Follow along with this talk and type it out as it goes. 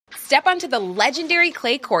Step onto the legendary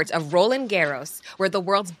clay courts of Roland Garros, where the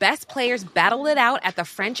world's best players battle it out at the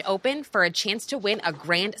French Open for a chance to win a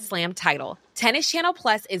Grand Slam title. Tennis Channel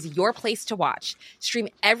Plus is your place to watch. Stream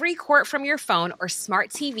every court from your phone or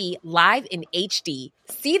smart TV live in HD.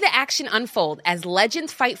 See the action unfold as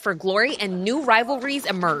legends fight for glory and new rivalries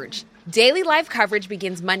emerge. Daily live coverage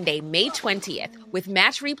begins Monday, May 20th, with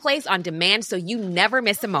match replays on demand so you never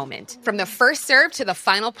miss a moment. From the first serve to the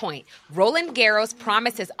final point, Roland Garros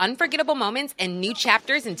promises unforgettable moments and new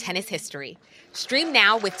chapters in tennis history. Stream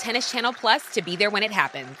now with Tennis Channel Plus to be there when it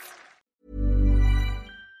happens.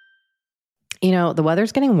 You know, the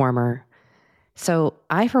weather's getting warmer, so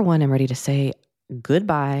I, for one, am ready to say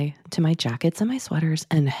goodbye to my jackets and my sweaters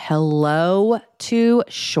and hello to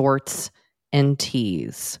shorts and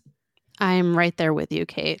tees. I'm right there with you,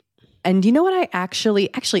 Kate. And you know what?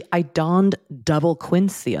 I donned double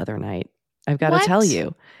quince the other night. I've got to tell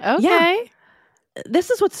you. Okay. Yeah.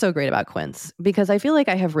 This is what's so great about quince, because I feel like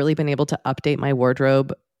I have really been able to update my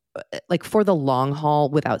wardrobe like for the long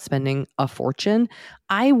haul without spending a fortune.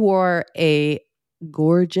 I wore a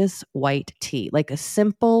gorgeous white tee, like a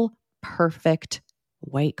simple, perfect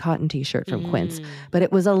white cotton t-shirt from Quince, but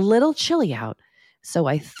it was a little chilly out. So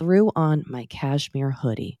I threw on my cashmere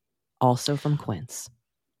hoodie, also from Quince.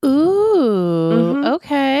 Ooh,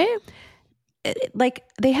 okay. Like,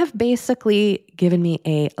 they have basically given me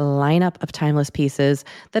a lineup of timeless pieces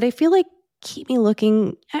that I feel like keep me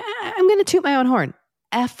looking, I'm going to toot my own horn,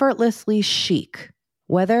 effortlessly chic,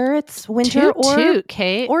 whether it's winter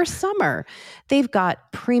or summer. They've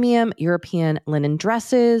got premium European linen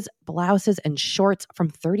dresses, blouses, and shorts from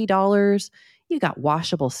 $30. You got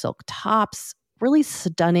washable silk tops, really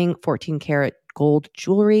stunning 14 karat gold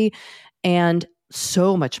jewelry, and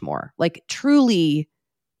so much more. Like, truly,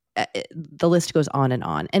 the list goes on.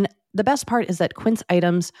 And the best part is that Quince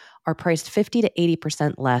items are priced 50 to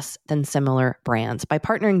 80% less than similar brands. By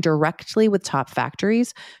partnering directly with top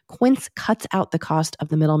factories, Quince cuts out the cost of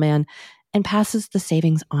the middleman and passes the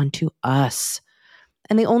savings on to us.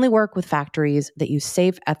 And they only work with factories that use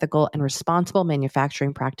safe, ethical, and responsible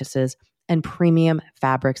manufacturing practices and premium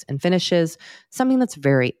fabrics and finishes, something that's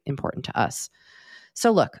very important to us.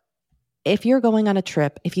 So look, if you're going on a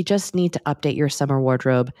trip, if you just need to update your summer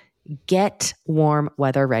wardrobe, get warm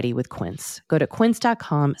weather ready with Quince. Go to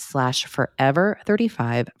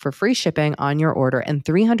quince.com/forever35 for free shipping on your order and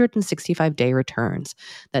 365-day returns.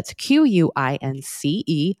 That's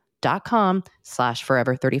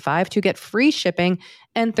QUINCE.com/forever35 to get free shipping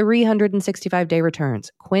and 365-day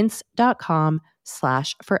returns.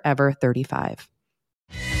 Quince.com/forever35.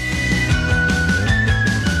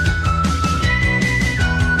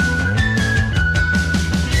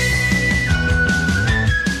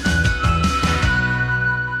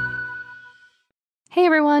 Hey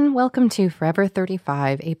everyone, welcome to Forever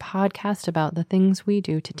 35, a podcast about the things we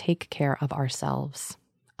do to take care of ourselves.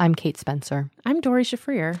 I'm Kate Spencer. I'm Dory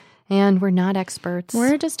Shafrir. And we're not experts.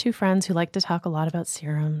 We're just two friends who like to talk a lot about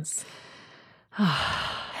serums.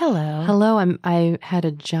 Hello. Hello, I had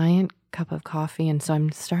a giant cup of coffee, and so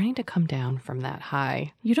I'm starting to come down from that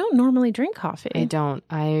high. You don't normally drink coffee. I don't.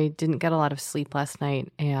 I didn't get a lot of sleep last night,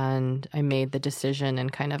 and I made the decision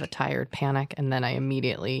in kind of a tired panic, and then I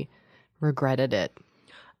immediately regretted it.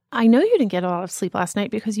 I know you didn't get a lot of sleep last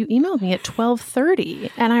night because you emailed me at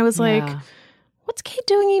 12:30, and I was like, what's Kate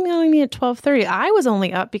doing emailing me at 12:30? I was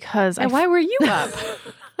only up because why were you up?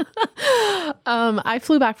 I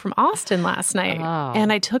flew back from Austin last night,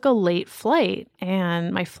 and I took a late flight,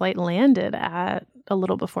 and my flight landed at a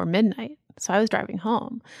little before midnight. So I was driving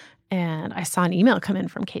home, and I saw an email come in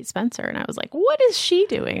from Kate Spencer, and I was like, what is she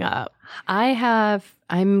doing up?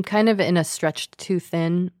 I'm kind of in a stretched too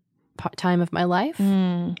thin time of my life.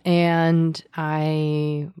 And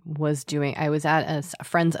I was at a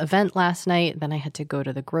friend's event last night. Then I had to go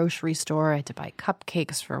to the grocery store. I had to buy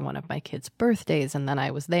cupcakes for one of my kids' birthdays. And then I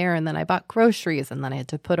was there, and then I bought groceries, and then I had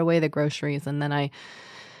to put away the groceries, and then I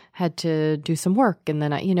had to do some work. And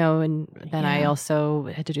then I also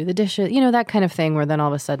had to do the dishes, that kind of thing, where then all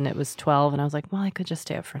of a sudden it was 12 and I was like, well, I could just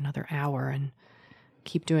stay up for another hour and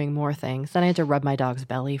keep doing more things. Then I had to rub my dog's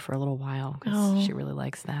belly for a little while because she really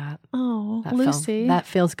likes that. Oh, Lucy. That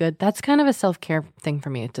feels good. That's kind of a self-care thing for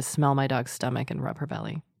me, to smell my dog's stomach and rub her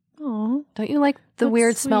belly. Oh. Don't you like the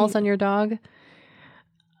weird smells on your dog?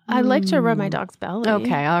 I like to rub my dog's belly.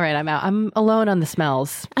 Okay, all right. I'm out. I'm alone on the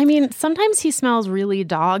smells. I mean, sometimes he smells really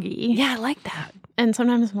doggy. Yeah, I like that. And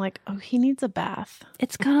sometimes I'm like, oh, he needs a bath.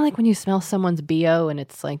 It's kind of like when you smell someone's BO and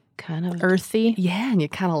it's like kind of earthy. Yeah, and you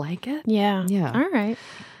kind of like it. Yeah. Yeah. All right.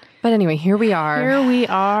 But anyway, here we are.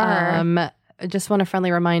 just want a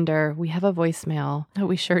friendly reminder, we have a voicemail. Oh,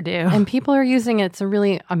 we sure do. And people are using it. It's a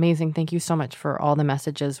really amazing. Thank you so much for all the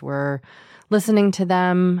messages. We're listening to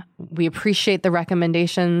them. We appreciate the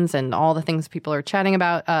recommendations and all the things people are chatting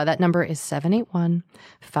about. That number is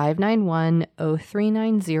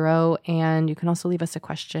 781-591-0390. And you can also leave us a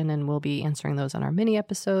question, and we'll be answering those on our mini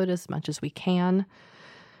episode as much as we can.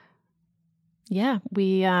 Yeah,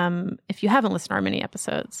 we if you haven't listened to our mini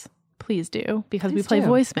episodes, please do, because we play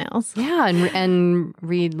voicemails. Yeah, and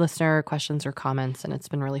read listener questions or comments, and it's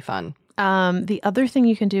been really fun. The other thing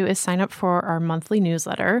you can do is sign up for our monthly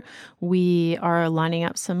newsletter. We are lining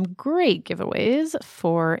up some great giveaways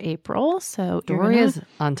for April. So Dory is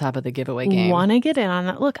on top of the giveaway game. Want to get in on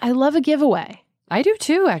that. Look, I love a giveaway. I do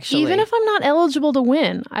too, actually. Even if I'm not eligible to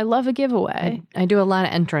win, I love a giveaway. I do a lot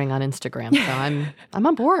of entering on Instagram, so I'm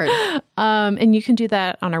on board. And you can do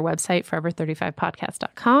that on our website,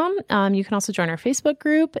 forever35podcast.com. You can also join our Facebook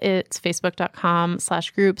group. It's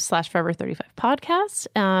facebook.com/group/forever35podcast.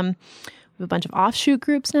 We have a bunch of offshoot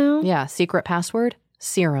groups now. Yeah, secret password,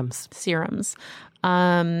 serums.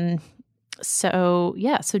 So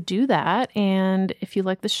do that. And if you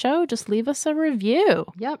like the show, just leave us a review.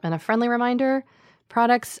 Yep. And a friendly reminder,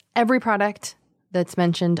 every product that's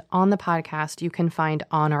mentioned on the podcast, you can find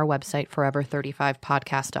on our website,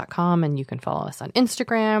 forever35podcast.com. And you can follow us on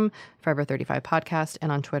Instagram, Forever35Podcast, and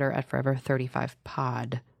on Twitter at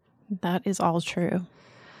Forever35Pod. That is all true.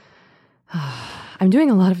 I'm doing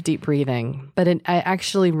a lot of deep breathing, but I've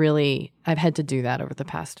had to do that over the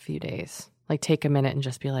past few days. Like take a minute and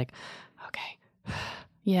just be like, okay.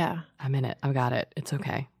 Yeah. I'm in it. I've got it. It's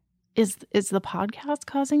okay. Is the podcast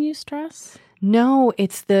causing you stress? No,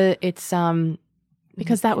 it's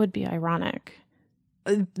because that would be ironic.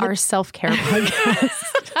 Our self-care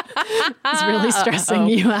podcast is really stressing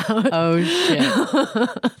you out. Oh shit.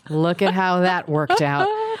 Look at how that worked out.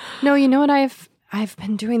 No, you know what, I've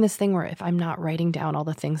been doing this thing where if I'm not writing down all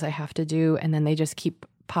the things I have to do, and then they just keep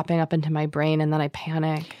popping up into my brain, and then I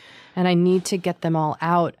panic and I need to get them all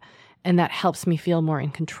out, and that helps me feel more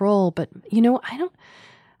in control. But I don't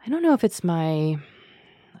know if it's my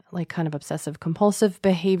like kind of obsessive compulsive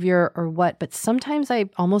behavior or what, but sometimes I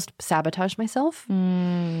almost sabotage myself.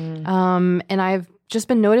 And I've just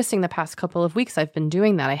been noticing the past couple of weeks I've been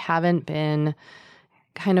doing that. I haven't been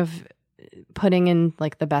kind of putting in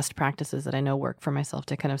like the best practices that I know work for myself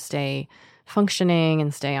to kind of stay functioning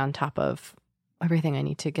and stay on top of everything I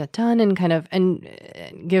need to get done, and kind of and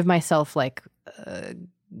give myself like a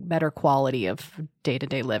better quality of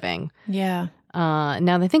day-to-day living. Yeah. Now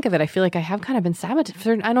that I think of it, I feel like I have kind of been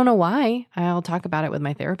sabotaged. I don't know why. I'll talk about it with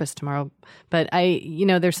my therapist tomorrow. But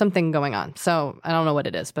there's something going on. So I don't know what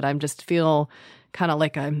it is, but I just feel kind of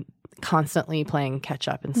like I'm constantly playing catch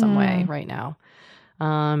up in some way right now.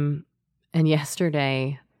 And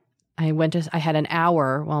yesterday I had an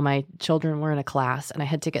hour while my children were in a class, and I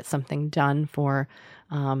had to get something done for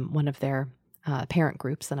one of their parent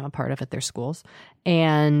groups that I'm a part of at their schools.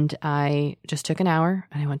 And I just took an hour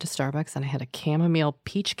and I went to Starbucks and I had a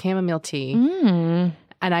peach chamomile tea. And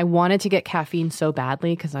I wanted to get caffeine so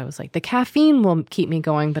badly because I was like, the caffeine will keep me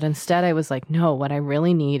going. But instead I was like, no, what I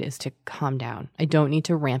really need is to calm down. I don't need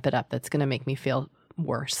to ramp it up. That's going to make me feel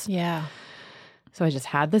worse. Yeah. So I just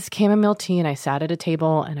had this chamomile tea and I sat at a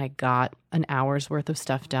table and I got an hour's worth of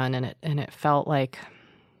stuff done. And it felt like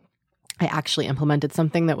I actually implemented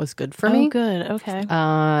something that was good for me. Oh, good. Okay.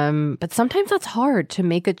 But sometimes that's hard to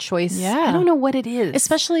make a choice. Yeah. I don't know what it is.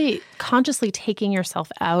 Especially consciously taking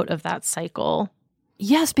yourself out of that cycle.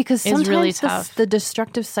 Yes, because sometimes really tough. The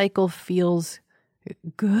destructive cycle feels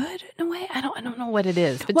good in a way. I don't know what it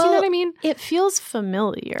is. But well, do you know what I mean? It feels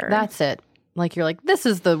familiar. That's it. Like you're like, this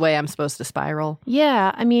is the way I'm supposed to spiral.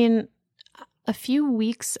 Yeah. I mean, a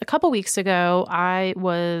couple weeks ago, I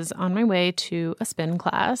was on my way to a spin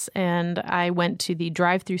class and I went to the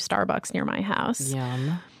drive-through Starbucks near my house.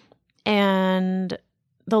 Yum. And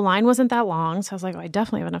the line wasn't that long. So I was like, I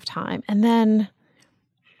definitely have enough time. And then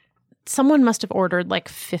someone must have ordered like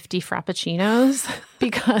 50 Frappuccinos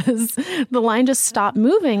because the line just stopped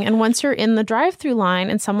moving. And once you're in the drive-through line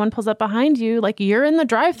and someone pulls up behind you, like you're in the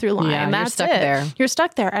drive-through line. Yeah, that's you're stuck there. You're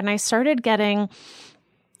stuck there. And I started getting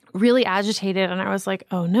really agitated and I was like,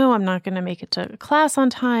 oh no, I'm not going to make it to class on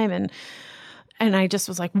time. And I just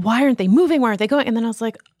was like, why aren't they moving? Why aren't they going? And then I was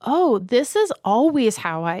like, oh, this is always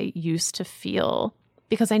how I used to feel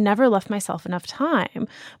because I never left myself enough time.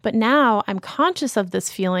 But now I'm conscious of this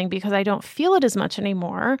feeling because I don't feel it as much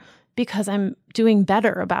anymore because I'm doing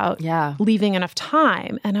better about leaving enough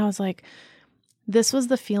time. And I was like, this was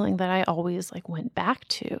the feeling that I always like went back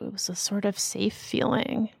to. It was a sort of safe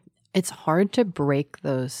feeling. It's hard to break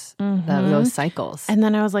those cycles. And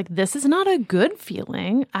then I was like, this is not a good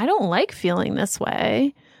feeling. I don't like feeling this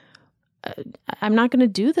way. I'm not going to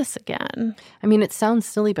do this again. I mean, it sounds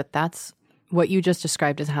silly, but that's what you just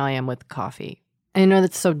described is how I am with coffee. I know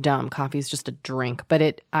that's so dumb. Coffee is just a drink, but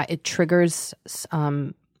it triggers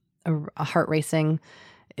a heart racing.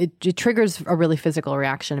 It triggers a really physical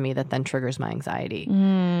reaction to me that then triggers my anxiety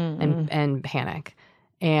and panic.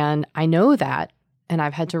 And I know that. And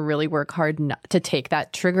I've had to really work hard not to take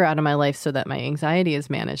that trigger out of my life so that my anxiety is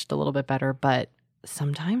managed a little bit better. But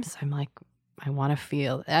sometimes I'm like, I want to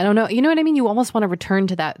feel, I don't know. You know what I mean? You almost want to return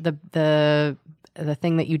to that, the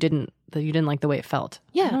thing that you didn't like the way it felt.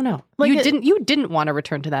 Yeah. I don't know. Like you didn't want to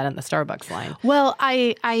return to that in the Starbucks line. Well,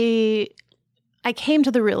 I came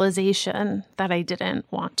to the realization that I didn't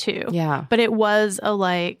want to. Yeah. But it was a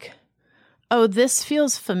like, oh, this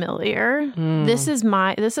feels familiar. This is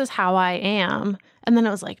how I am. And then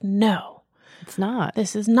I was like, no, it's not.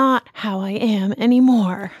 This is not how I am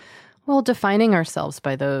anymore. Well, defining ourselves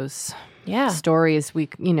by those stories,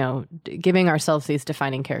 giving ourselves these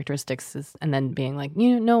defining characteristics and then being like,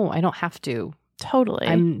 no, I don't have to.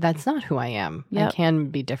 Totally. That's not who I am. Yep. I can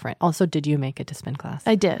be different. Also, did you make it to spin class?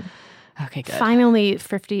 I did. Okay, good. Finally,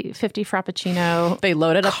 50 Frappuccino. They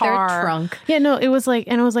loaded up car. their trunk. Yeah, no, it was like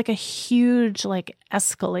a huge like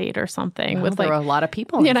Escalade or something with there were a lot of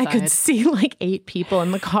people inside. And I could see like 8 people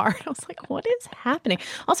in the car. I was like, what is happening?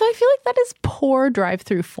 Also, I feel like that is poor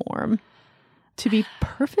drive-through form, to be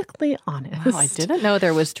perfectly honest. Wow, I didn't know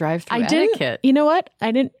there was drive-through etiquette. You know what?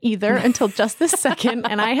 I didn't either until just this second.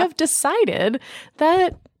 And I have decided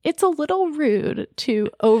that it's a little rude to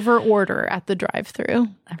over-order at the drive-thru.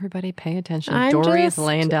 Everybody pay attention. Dory's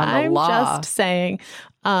laying down the law. I'm just saying.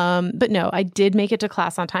 But no, I did make it to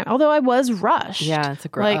class on time, although I was rushed. Yeah, it's a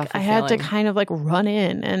great I had to kind of like run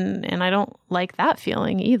in, and I don't like that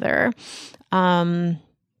feeling either. So,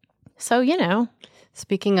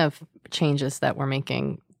 Speaking of changes that we're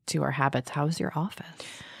making to our habits, how's your office?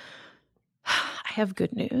 I have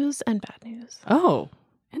good news and bad news. Oh,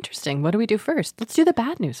 interesting. What do we do first? Let's do the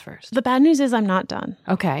bad news first. The bad news is I'm not done.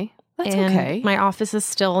 Okay. That's and okay. My office is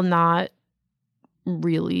still not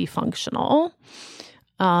really functional.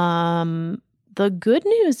 The good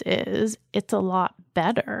news is it's a lot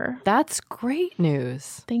better. That's great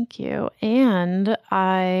news. Thank you. And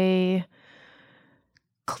I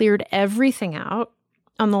cleared everything out.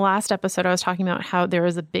 On the last episode, I was talking about how there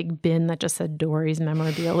was a big bin that just said Dory's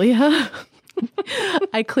memorabilia.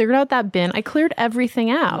 I cleared out that bin. I cleared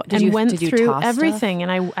everything out went through everything. Stuff?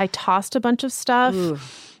 And I tossed a bunch of stuff. Ooh.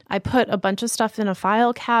 I put a bunch of stuff in a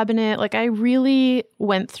file cabinet. Like I really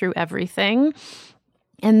went through everything.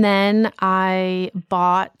 And then I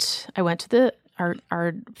went to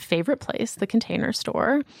our favorite place, the Container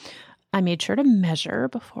Store. I made sure to measure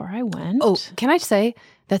before I went. Oh, can I say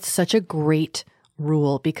that's such a great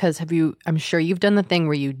rule, because I'm sure you've done the thing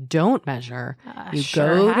where you don't measure. You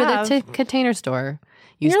go to the Container Store.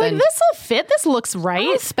 You're like, this will fit. This looks right.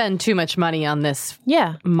 I'll spend too much money on this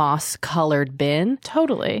moss-colored bin.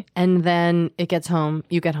 Totally. And then you get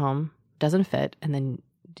home, doesn't fit, and then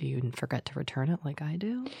do you forget to return it like I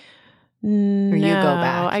do? No, or you go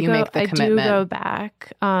back. Make the commitment. I do go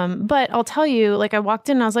back. But I'll tell you, like I walked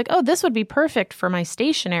in and I was like, oh, this would be perfect for my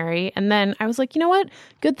stationery. And then I was like, you know what?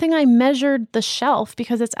 Good thing I measured the shelf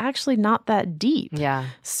because it's actually not that deep. Yeah.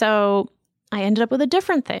 So I ended up with a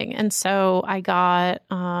different thing. And so I got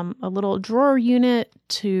a little drawer unit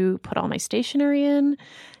to put all my stationery in.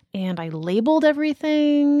 And I labeled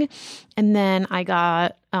everything. And then I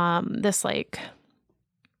got this like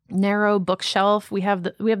narrow bookshelf. We have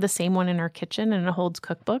the same one in our kitchen, and it holds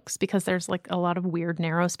cookbooks because there's like a lot of weird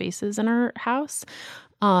narrow spaces in our house.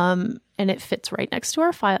 And it fits right next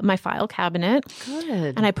to my file cabinet.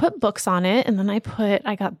 Good. And I put books on it, and then I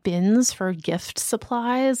got bins for gift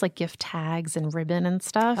supplies, like gift tags and ribbon and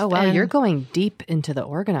stuff. Oh, wow. You're going deep into the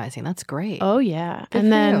organizing. That's great. Oh, yeah. Good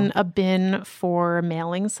and then you. A bin for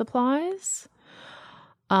mailing supplies.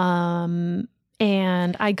 And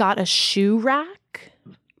I got a shoe rack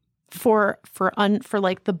for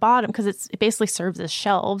like the bottom, because it basically serves as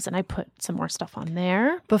shelves, and I put some more stuff on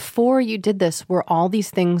there. Before you did this, were all these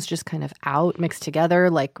things just kind of out, mixed together?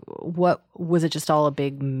 Like, what was it? Just all a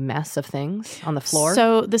big mess of things on the floor?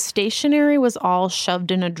 So the stationery was all shoved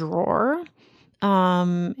in a drawer,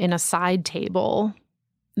 in a side table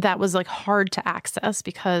that was like hard to access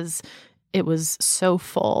because it was so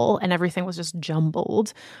full and everything was just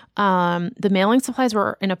jumbled. The mailing supplies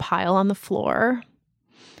were in a pile on the floor.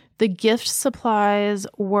 The gift supplies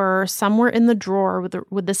were somewhere in the drawer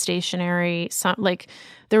with the stationery. Some, like,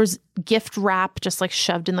 there was gift wrap just like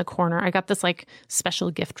shoved in the corner. I got this like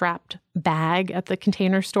special gift wrapped bag at the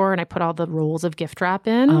Container Store, and I put all the rolls of gift wrap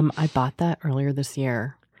in. I bought that earlier this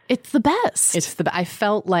year. It's the best. I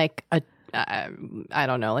felt like I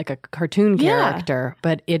don't know, like a cartoon character,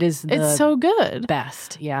 but it's so good.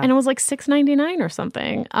 Best. Yeah. And it was like $6.99 or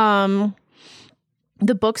something.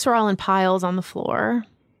 The books were all in piles on the floor.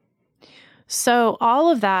 So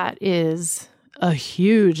all of that is a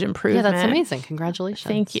huge improvement. Yeah, that's amazing. Congratulations.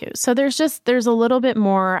 Thank you. So there's a little bit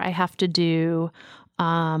more I have to do.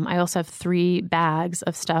 I also have 3 bags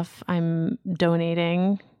of stuff I'm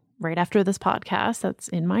donating right after this podcast that's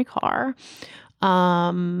in my car.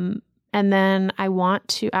 And then I want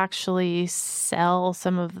to actually sell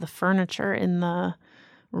some of the furniture in the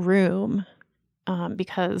room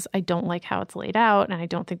because I don't like how it's laid out, and I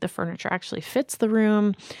don't think the furniture actually fits the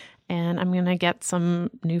room. And I'm going to get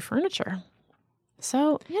some new furniture.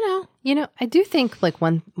 So, I do think like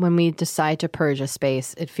when we decide to purge a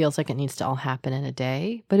space, it feels like it needs to all happen in a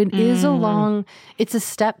day, but it is it's a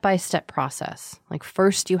step-by-step process. Like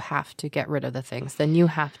first you have to get rid of the things, then you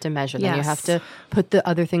have to measure, then you have to put the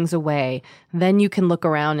other things away. Then you can look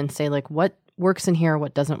around and say like, what works in here?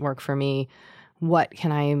 What doesn't work for me? What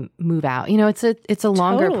can I move out? It's a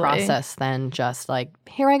longer process than just like,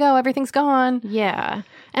 here I go, everything's gone. Yeah.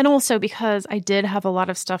 And also because I did have a lot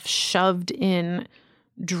of stuff shoved in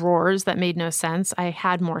drawers that made no sense. I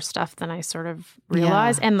had more stuff than I sort of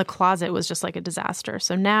realized. Yeah. And the closet was just like a disaster.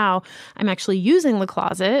 So now I'm actually using the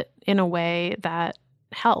closet in a way that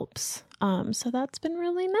helps. So that's been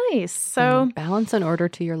really nice. So balance and order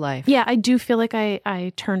to your life. Yeah, I do feel like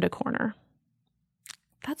I turned a corner.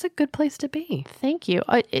 That's a good place to be. Thank you.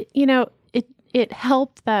 It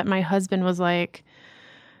helped that my husband was like,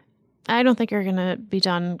 I don't think you're going to be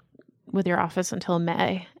done with your office until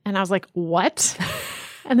May. And I was like, what?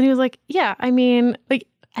 And then he was like, yeah, I mean, like,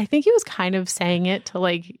 I think he was kind of saying it to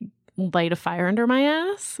like light a fire under my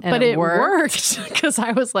ass. And but it worked because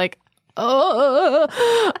I was like,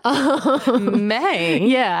 May.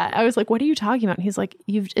 Yeah. I was like, what are you talking about? And he's like,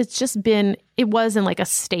 it was in like a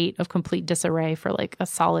state of complete disarray for like a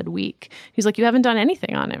solid week. He's like, you haven't done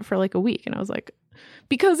anything on it for like a week. And I was like,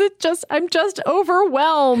 because I'm just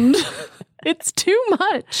overwhelmed. It's too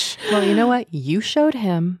much. Well, you know what? You showed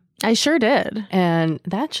him. I sure did. And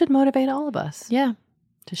that should motivate all of us. Yeah.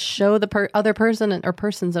 To show the other person or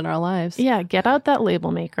persons in our lives. Yeah. Get out that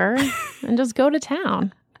label maker and just go to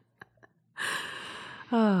town.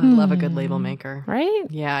 Oh, I love a good label maker. Right?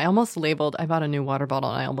 Yeah, I bought a new water bottle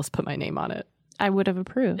and I almost put my name on it. I would have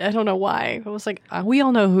approved. I don't know why. I was like, we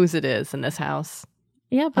all know whose it is in this house.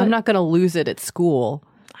 Yeah, but I'm not going to lose it at school.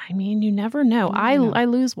 I mean, you never know. I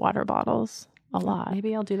lose water bottles a lot.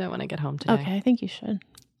 Maybe I'll do that when I get home today. Okay, I think you should.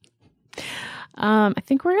 I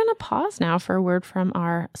think we're going to pause now for a word from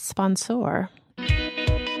our sponsor.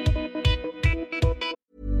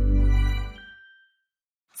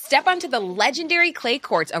 Step onto the legendary clay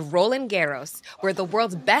courts of Roland Garros, where the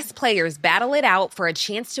world's best players battle it out for a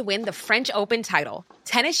chance to win the French Open title.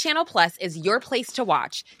 Tennis Channel Plus is your place to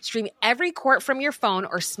watch. Stream every court from your phone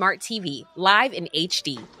or smart TV, live in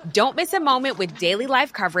HD. Don't miss a moment with daily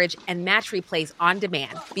live coverage and match replays on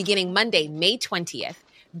demand, beginning Monday, May 20th.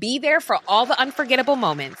 Be there for all the unforgettable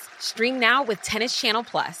moments. Stream now with Tennis Channel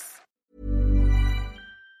Plus.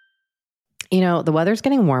 The weather's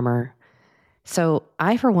getting warmer. So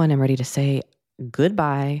I, for one, am ready to say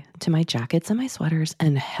goodbye to my jackets and my sweaters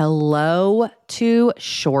and hello to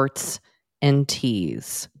shorts and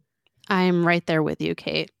tees. I'm right there with you,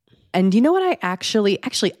 Kate. And you know what?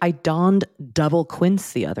 I donned double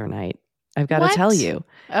quince the other night. I've got to tell you.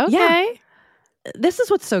 Okay. Yeah. This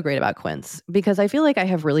is what's so great about quince, because I feel like I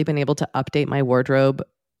have really been able to update my wardrobe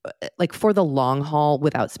like for the long haul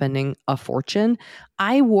without spending a fortune.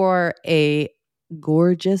 I wore a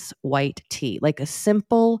gorgeous white tee, like a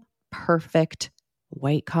simple, perfect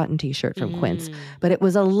white cotton t-shirt from Quince, but it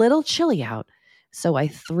was a little chilly out. So I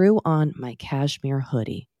threw on my cashmere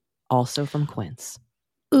hoodie, also from Quince.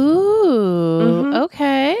 Ooh,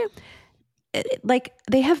 okay. Like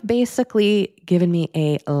they have basically given me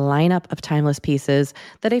a lineup of timeless pieces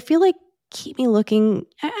that I feel like keep me looking,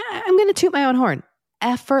 I'm going to toot my own horn,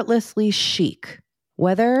 effortlessly chic.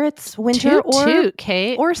 Whether it's winter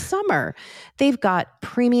or summer. They've got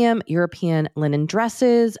premium European linen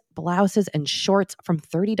dresses, blouses, and shorts from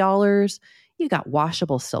 $30. You got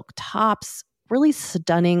washable silk tops, really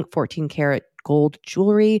stunning 14-karat gold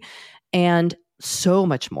jewelry, and so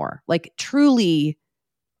much more. Like truly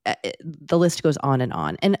the list goes on.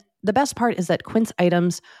 And the best part is that Quince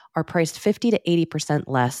items are priced 50 to 80%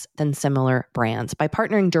 less than similar brands. By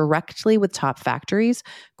partnering directly with top factories,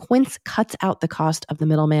 Quince cuts out the cost of the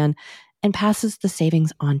middleman and passes the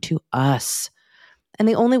savings on to us. And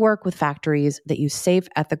they only work with factories that use safe,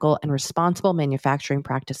 ethical, and responsible manufacturing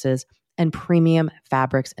practices and premium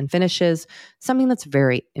fabrics and finishes, something that's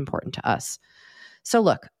very important to us. So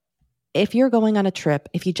look, if you're going on a trip,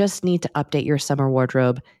 if you just need to update your summer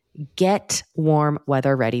wardrobe, get warm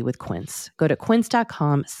weather ready with Quince. Go to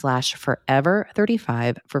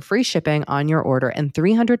quince.com/forever35 for free shipping on your order and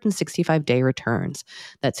 365-day returns.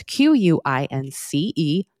 That's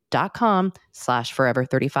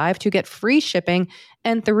QUINCE.com/forever35 to get free shipping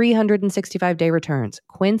and 365-day returns.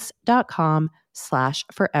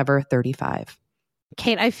 Quince.com/forever35.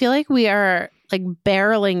 Kate, I feel like we are like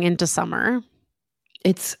barreling into summer.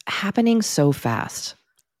 It's happening so fast.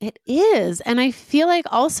 It is. And I feel like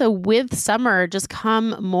also with summer just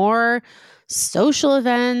come more social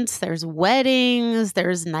events. There's weddings,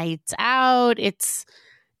 there's nights out, it's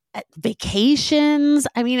vacations.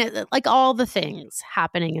 I mean, like all the things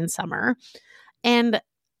happening in summer. And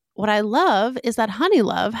what I love is that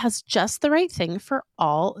Honeylove has just the right thing for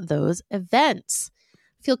all those events.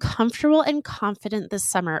 Feel comfortable and confident this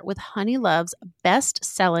summer with Honeylove's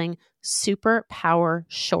best-selling Super Power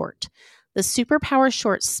Short. The Super Power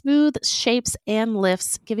Short smooths, shapes, and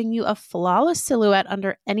lifts, giving you a flawless silhouette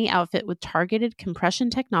under any outfit with targeted compression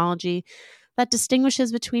technology that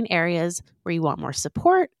distinguishes between areas where you want more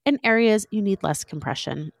support and areas you need less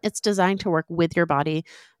compression. It's designed to work with your body,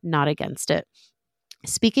 not against it.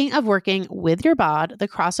 Speaking of working with your bod, the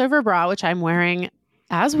crossover bra, which I'm wearing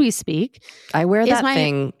as we speak. I wear that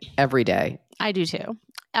thing every day. I do too.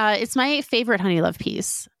 It's my favorite Honeylove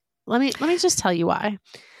piece. Let me just tell you why.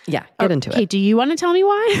 Yeah, get into it. Okay, do you want to tell me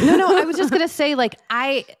why? No, I was just going to say, like,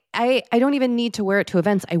 I don't even need to wear it to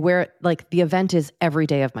events. I wear it, like, the event is every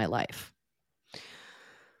day of my life.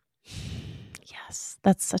 Yes,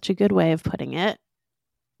 that's such a good way of putting it.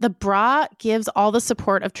 The bra gives all the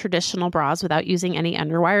support of traditional bras without using any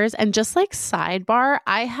underwires. And just like sidebar,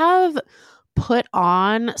 I have put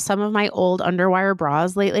on some of my old underwire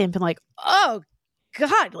bras lately and been like, oh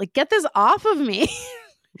God, like get this off of me.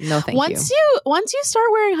 No, thank you. Once you start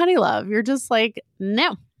wearing Honeylove, you're just like,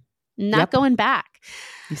 no, not going back.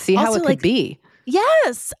 You see how it could be.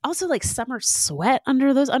 Yes. Also, like summer sweat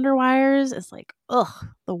under those underwires is like, ugh,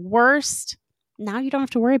 the worst. Now you don't have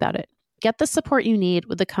to worry about it. Get the support you need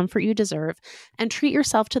with the comfort you deserve and treat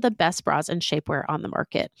yourself to the best bras and shapewear on the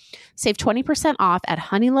market. Save 20% off at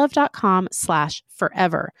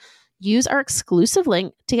honeylove.com/forever. Use our exclusive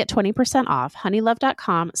link to get 20% off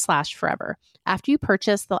honeylove.com/forever. After you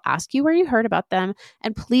purchase, they'll ask you where you heard about them,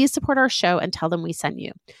 and please support our show and tell them we sent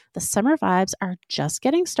you. The summer vibes are just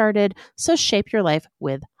getting started, so shape your life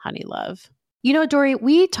with Honeylove. You know, Doree,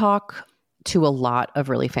 we talk to a lot of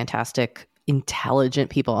really fantastic,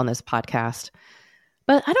 intelligent people on this podcast,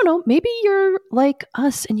 but I don't know, maybe you're like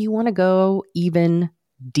us and you want to go even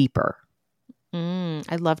deeper.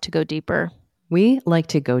 I'd love to go deeper. We like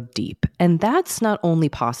to go deep, and that's not only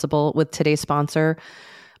possible with today's sponsor,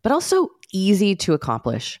 but also easy to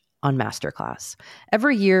accomplish on Masterclass.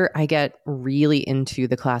 Every year I get really into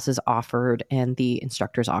the classes offered and the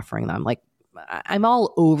instructors offering them. Like, I'm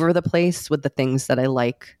all over the place with the things that I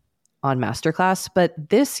like on Masterclass, but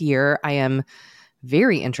this year I am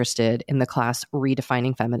very interested in the class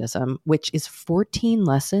Redefining Feminism, which is 14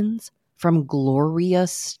 lessons from Gloria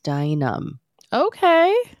Steinem.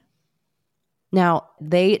 Okay. Now,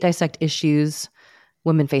 they dissect issues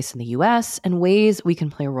women face in the US and ways we can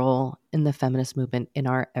play a role in the feminist movement in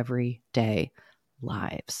our everyday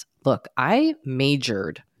lives. Look, I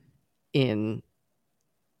majored in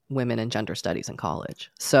women and gender studies in college,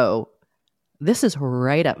 so this is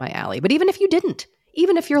right up my alley. But even if you didn't,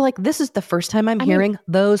 even if you're like, this is the first time I'm hearing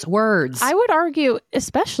those words. I would argue,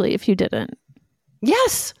 especially if you didn't.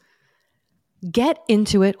 Yes. Get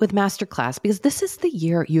into it with Masterclass, because this is the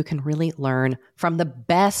year you can really learn from the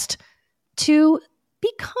best to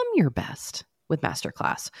become your best with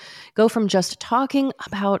Masterclass. Go from just talking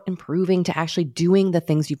about improving to actually doing the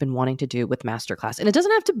things you've been wanting to do with Masterclass. And it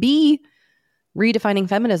doesn't have to be redefining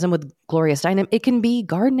feminism with Gloria Steinem. It can be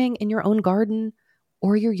gardening in your own garden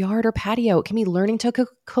or your yard or patio. It can be learning to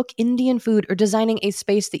cook Indian food or designing a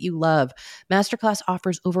space that you love. Masterclass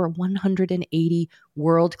offers over 180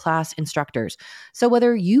 world-class instructors. So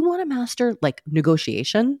whether you want to master like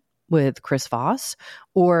negotiation with Chris Voss,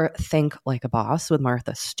 or think like a boss with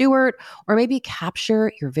Martha Stewart, or maybe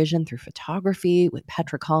capture your vision through photography with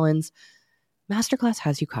Petra Collins, Masterclass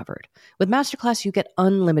has you covered. With Masterclass, you get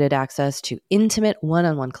unlimited access to intimate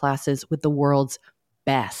one-on-one classes with the world's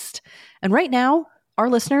best. And right now, our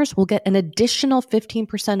listeners will get an additional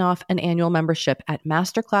 15% off an annual membership at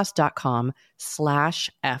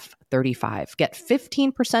masterclass.com/F35. Get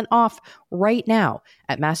 15% off right now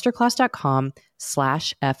at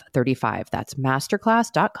masterclass.com/F35. That's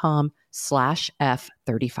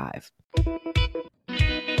masterclass.com/F35.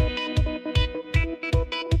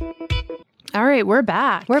 All right, we're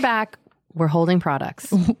back. We're back. We're holding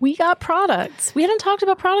products. We got products. We hadn't talked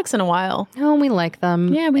about products in a while. Oh, we like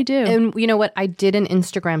them. Yeah, we do. And you know what? I did an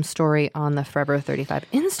Instagram story on the Forever 35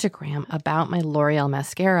 Instagram about my L'Oreal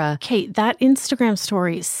mascara. Kate, that Instagram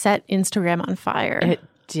story set Instagram on fire. It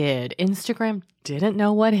did. Instagram didn't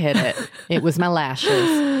know what hit it. It was my lashes.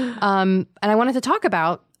 And I wanted to talk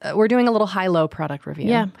about, we're doing a little high-low product review.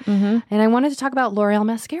 Yeah. Mm-hmm. And I wanted to talk about L'Oreal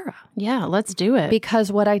mascara. Yeah, let's do it.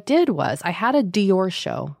 Because what I did was I had a Dior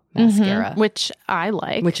Show mascara. Which I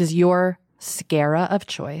like. Which is your mascara of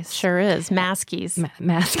choice. Sure is. Maskies.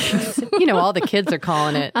 Maskies. You know, all the kids are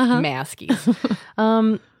calling it Maskies.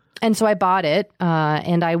 And so I bought it,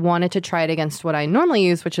 and I wanted to try it against what I normally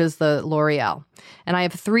use, which is the L'Oreal. And I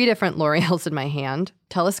have 3 different L'Oreals in my hand.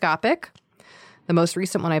 Telescopic, the most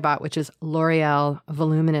recent one I bought, which is L'Oreal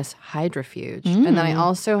Voluminous Hydrofuge. And then I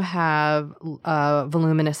also have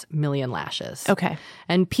Voluminous Million Lashes. Okay.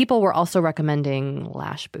 And people were also recommending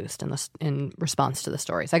Lash Boost in response to the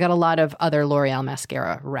stories. I got a lot of other L'Oreal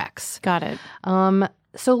mascara recs. Got it.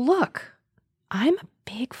 So look, I'm a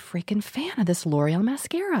big freaking fan of this L'Oreal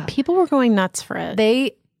mascara. People were going nuts for it.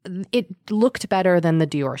 It looked better than the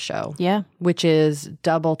Dior Show. Yeah. Which is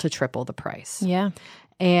double to triple the price. Yeah.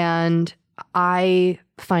 And I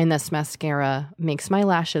find this mascara makes my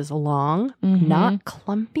lashes long, not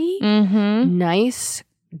clumpy, nice,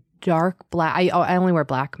 dark black. I only wear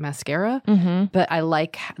black mascara, but I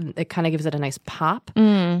like it. Kind of gives it a nice pop,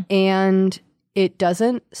 and it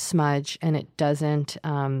doesn't smudge and it doesn't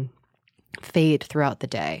fade throughout the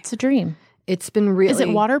day. It's a dream. It's been really... Is it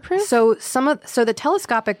waterproof? So the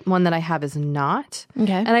telescopic one that I have is not.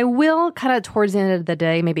 Okay. And I will kind of towards the end of the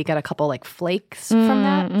day maybe get a couple like flakes from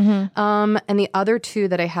that. And the other 2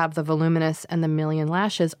 that I have, the Voluminous and the Million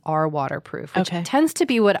Lashes, are waterproof, which tends to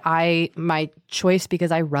be my choice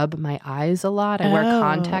because I rub my eyes a lot. I wear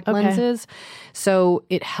contact lenses. So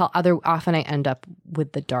often I end up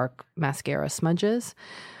with the dark mascara smudges.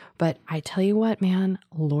 But I tell you what, man,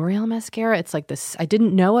 L'Oreal mascara, it's like this. I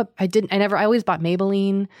always bought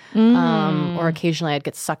Maybelline, or occasionally I'd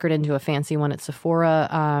get suckered into a fancy one at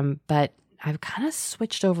Sephora. But I've kind of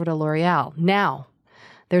switched over to L'Oreal. Now,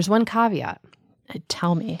 there's one caveat.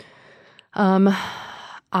 Tell me.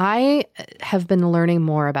 I have been learning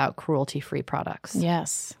more about cruelty-free products.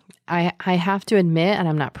 Yes. I have to admit, and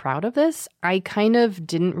I'm not proud of this, I kind of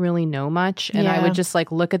didn't really know much. And I would just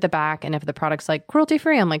like look at the back, and if the product's like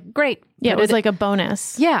cruelty-free, I'm like, great. Yeah, it was like a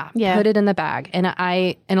bonus. Yeah, put it in the bag. And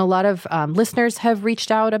a lot of listeners have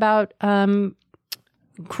reached out about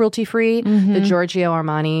cruelty-free. The Giorgio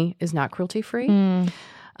Armani is not cruelty-free. And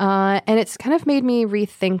it's kind of made me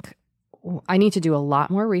rethink. I need to do a lot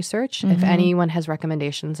more research. If anyone has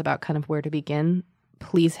recommendations about kind of where to begin,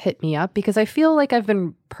 please hit me up, because I feel like I've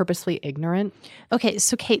been purposely ignorant. Okay,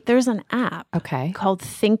 so Kate, there's an app called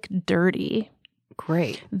Think Dirty.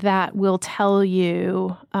 Great. That will tell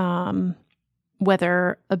you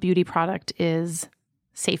whether a beauty product is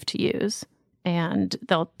safe to use. And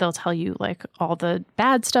they'll tell you like all the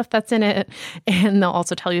bad stuff that's in it, and they'll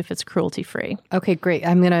also tell you if it's cruelty free. Okay, great.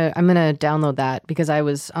 I'm gonna download that, because I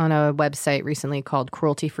was on a website recently called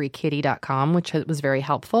crueltyfreekitty.com, which was very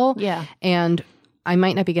helpful. Yeah. And I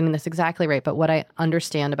might not be getting this exactly right, but what I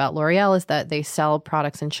understand about L'Oreal is that they sell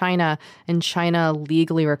products in China, and China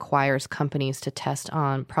legally requires companies to test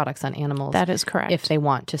on products on animals. That is correct. If they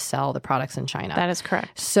want to sell the products in China. That is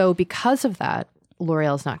correct. So because of that,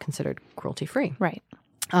 L'Oreal is not considered cruelty-free. Right.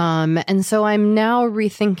 And so I'm now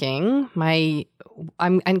rethinking I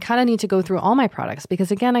kind of need to go through all my products,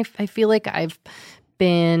 because again, I feel like I've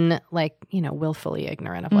been like, willfully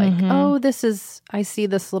ignorant of like, I see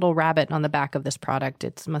this little rabbit on the back of this product.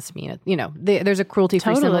 It must mean it, there's a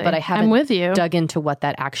cruelty-free symbol, but I haven't dug into what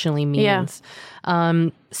that actually means. Yeah.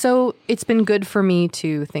 So it's been good for me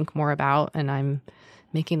to think more about, and I'm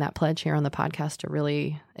making that pledge here on the podcast to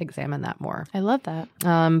really examine that more. I love that.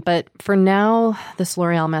 But for now, this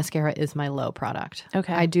L'Oreal mascara is my low product.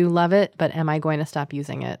 Okay. I do love it, but am I going to stop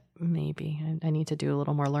using it? Maybe. I need to do a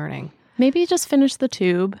little more learning. Maybe just finish the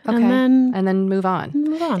tube and then move on.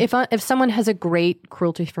 If someone has a great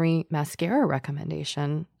cruelty-free mascara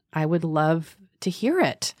recommendation, I would love to hear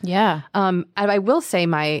it. Yeah. I will say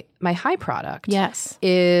my high product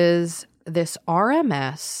is this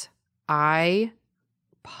RMS eye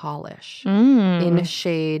polish in a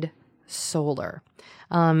shade Solar.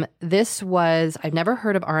 I've never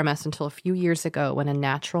heard of RMS until a few years ago when a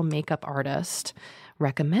natural makeup artist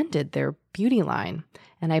recommended their beauty line.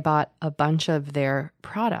 And I bought a bunch of their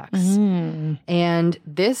products. And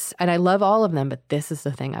I love all of them, but this is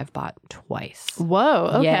the thing I've bought twice.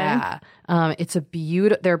 Whoa, okay. Yeah. It's a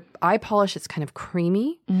beautiful, their eye polish, it's kind of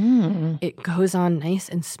creamy. It goes on nice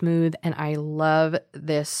and smooth. And I love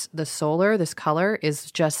this. The Solar, this color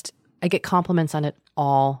is just, I get compliments on it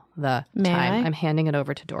all the time. I'm handing it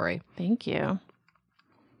over to Dory. Thank you.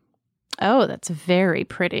 Oh, that's very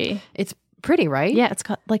pretty. It's pretty, right? Yeah, it's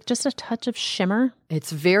got like just a touch of shimmer.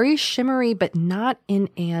 It's very shimmery, but not in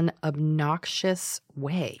an obnoxious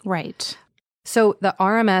way. Right. So the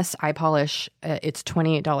RMS eye polish, it's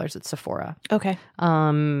 $28 at Sephora. Okay.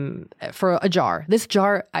 For a jar. This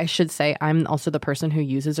jar, I should say, I'm also the person who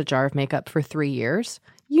uses a jar of makeup for 3 years.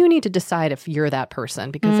 You need to decide if you're that person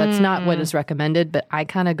because that's not what is recommended, but I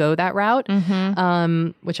kind of go that route,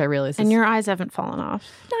 which I realize And your eyes haven't fallen off?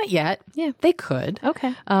 Not yet. Yeah. They could.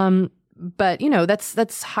 Okay. But, you know,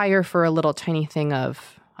 that's higher for a little tiny thing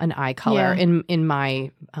of an eye color in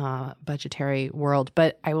my budgetary world.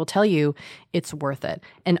 But I will tell you, it's worth it.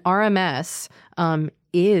 And RMS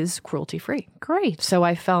is cruelty-free. Great. So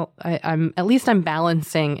I felt I'm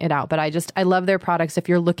balancing it out. But I love their products. If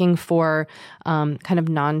you're looking for kind of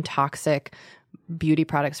non-toxic beauty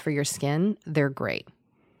products for your skin, they're great.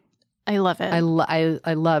 I love it.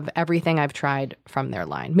 I love everything I've tried from their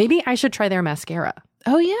line. Maybe I should try their mascara.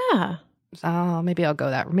 Oh, yeah. Oh, maybe I'll go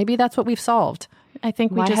that. Maybe that's what we've solved. I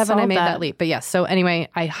think Why haven't I made that leap? But yes. So anyway,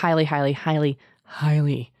 I highly, highly, highly,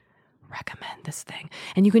 highly recommend this thing.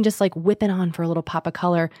 And you can just like whip it on for a little pop of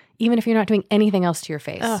color, even if you're not doing anything else to your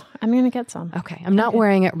face. Oh, I'm going to get some. Okay. I'm not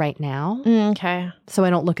wearing it right now. Okay. So I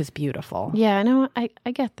don't look as beautiful. Yeah, no, I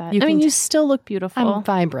get that. You still look beautiful. I'm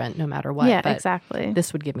vibrant no matter what. Yeah, but exactly.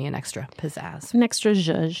 This would give me an extra pizzazz. An extra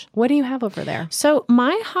zhuzh. What do you have over there? So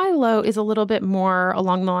my high-low is a little bit more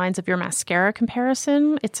along the lines of your mascara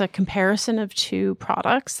comparison. It's a comparison of two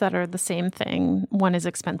products that are the same thing. One is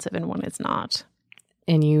expensive and one is not.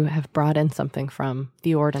 And you have brought in something from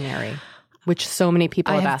The Ordinary, which so many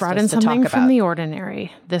people have asked us to talk about. I have brought in something from The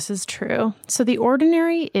Ordinary. This is true. So The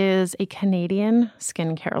Ordinary is a Canadian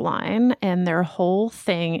skincare line, and their whole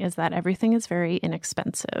thing is that everything is very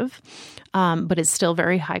inexpensive, but it's still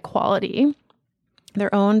very high quality.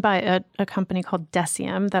 They're owned by a company called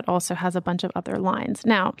Deciem that also has a bunch of other lines.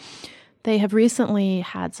 Now, they have recently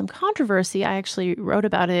had some controversy. I actually wrote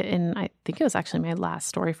about it in, I think it was actually my last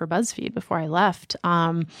story for BuzzFeed before I left.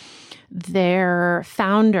 Their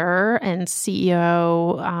founder and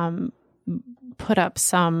CEO put up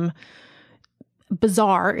some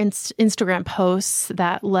bizarre Instagram posts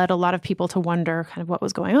that led a lot of people to wonder kind of what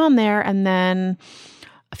was going on there. And then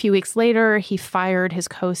a few weeks later, he fired his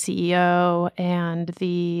co-CEO and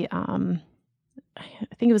I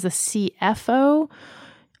think it was the CFO.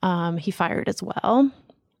 He fired as well,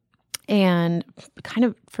 and kind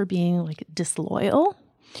of for being like disloyal.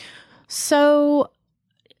 So,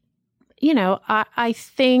 you know, I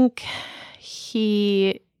think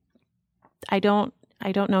I don't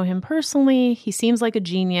know him personally. He seems like a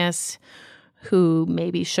genius who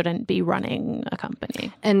maybe shouldn't be running a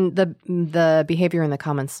company. And the behavior in the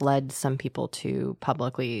comments led some people to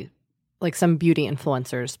publicly, like some beauty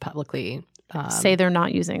influencers publicly say they're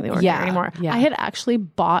not using The Ordinary anymore. Yeah. I had actually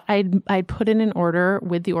I'd put in an order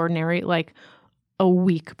with The Ordinary like a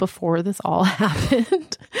week before this all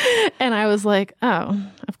happened. And I was like, oh,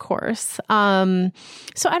 of course. So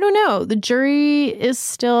I don't know. The jury is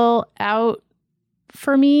still out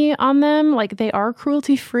for me on them. Like, they are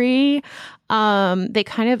cruelty free. They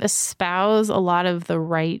kind of espouse a lot of the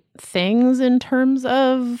right things in terms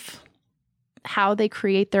of how they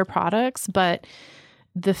create their products, but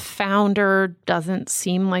the founder doesn't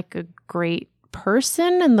seem like a great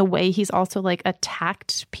person, and the way he's also like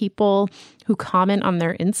attacked people who comment on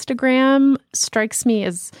their Instagram strikes me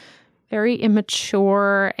as very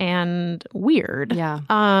immature and weird. Yeah.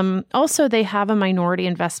 Also, they have a minority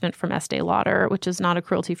investment from Estee Lauder, which is not a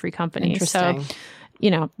cruelty-free company. Interesting. So,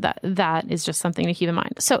 you know, that is just something to keep in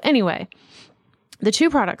mind. So anyway, the two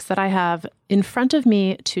products that I have in front of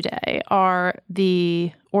me today are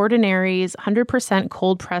the Ordinary's 100%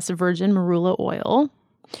 cold-pressed virgin marula oil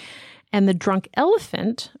and the Drunk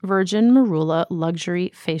Elephant virgin marula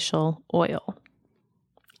luxury facial oil.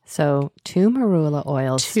 So 2 marula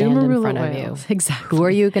oils stand in front of you. Exactly. Who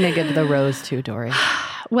are you going to give the rose to, Dory?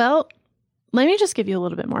 Well, let me just give you a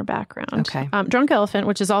little bit more background. Okay. Drunk Elephant,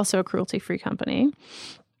 which is also a cruelty-free company,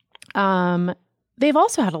 they've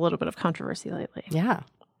also had a little bit of controversy lately. Yeah.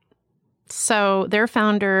 So their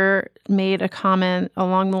founder made a comment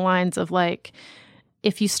along the lines of like,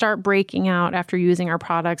 if you start breaking out after using our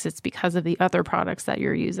products, it's because of the other products that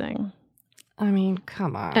you're using. I mean,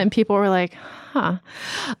 come on. And people were like, huh.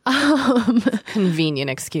 Convenient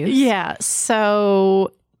excuse. Yeah.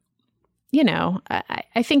 So, you know,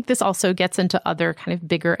 I think this also gets into other kind of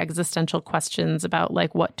bigger existential questions about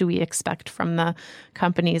like, what do we expect from the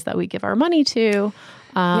companies that we give our money to?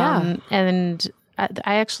 And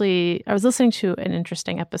I was listening to an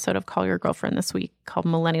interesting episode of Call Your Girlfriend this week called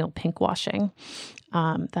Millennial Pinkwashing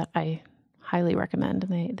that I highly recommend.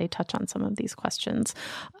 And they touch on some of these questions.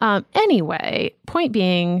 Anyway, point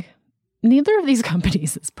being, neither of these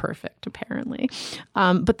companies is perfect, apparently.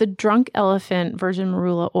 But the Drunk Elephant Virgin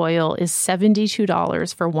Marula oil is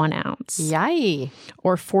 $72 for 1 ounce. Yay.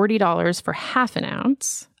 Or $40 for half an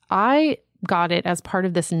ounce. I got it as part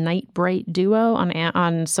of this Night Bright duo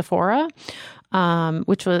on Sephora,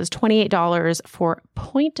 which was $28 for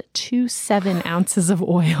 0.27 ounces of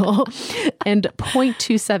oil and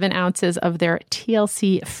 0.27 ounces of their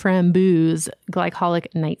TLC Framboos glycolic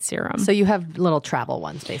night serum. So you have little travel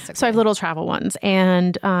ones, basically. So I have little travel ones.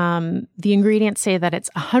 And the ingredients say that it's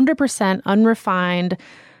 100% unrefined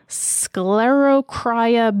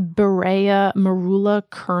Sclerochria berea marula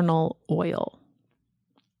kernel oil.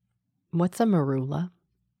 What's a marula?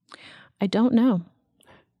 I don't know.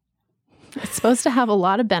 It's supposed to have a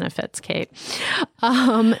lot of benefits, Kate.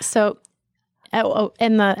 And the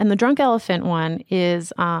Drunk Elephant one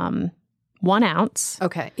is 1 ounce.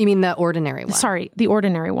 Okay. You mean the ordinary one? Sorry, the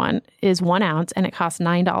ordinary one is 1 ounce and it costs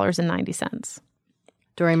 $9.90.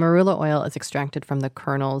 Dory, marula oil is extracted from the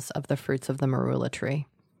kernels of the fruits of the marula tree.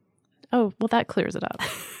 Oh, well, that clears it up.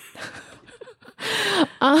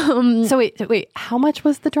 So wait, how much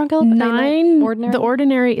was the Drunk Elephant? The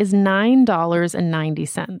ordinary is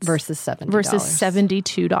 $9.90 versus $70. Versus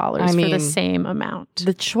 $72 for the same amount.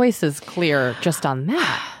 The choice is clear just on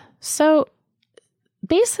that. So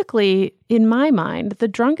basically, in my mind, the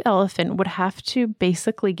Drunk Elephant would have to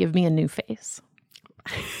basically give me a new face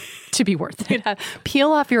to be worth it.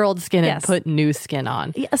 Peel off your old skin and put new skin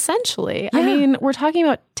on. Yeah, essentially. Yeah. I mean, we're talking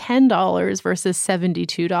about $10 versus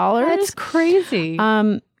 $72. That's crazy.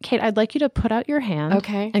 Kate, I'd like you to put out your hand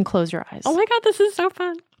and close your eyes. Oh my God, this is so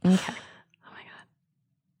fun. Okay. Oh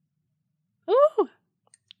my God. Ooh.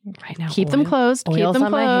 Right now, keep them closed. Oil's keep them on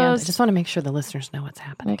closed. my hand. I just want to make sure the listeners know what's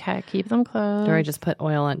happening. Okay, keep them closed. Dory just put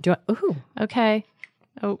oil on. Ooh. Okay.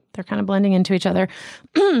 Oh, they're kind of blending into each other.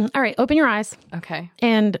 All right, open your eyes. Okay.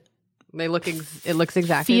 And they look. It looks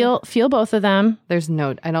exactly. Feel both of them. There's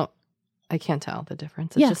no. I can't tell the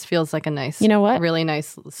difference. It just feels like a nice. You know what? Really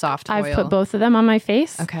nice soft oil. I've put both of them on my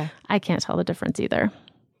face. Okay. I can't tell the difference either.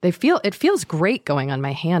 It feels great going on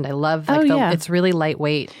my hand. I love. It's really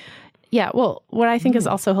lightweight. Yeah. Well, what I think is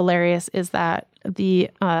also hilarious is that the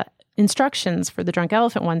instructions for the Drunk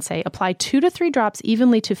Elephant one say apply 2 to 3 drops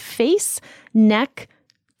evenly to face, neck,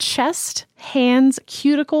 chest, hands,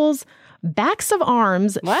 cuticles, backs of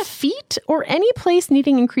arms, feet, or any place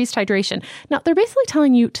needing increased hydration. Now, they're basically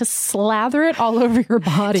telling you to slather it all over your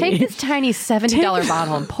body. Take this tiny $70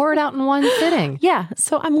 bottle and pour it out in one sitting. Yeah.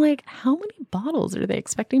 So I'm like, how many bottles are they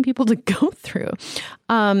expecting people to go through?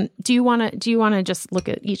 Do you want to just look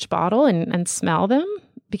at each bottle and smell them?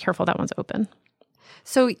 Be careful, that one's open.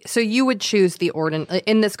 So you would choose the ordinary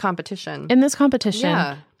in this competition? In this competition,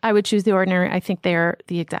 yeah. I would choose the ordinary. I think they're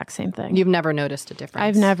the exact same thing. You've never noticed a difference?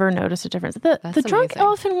 I've never noticed a difference. The Drunk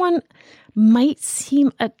Elephant one might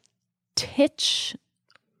seem a titch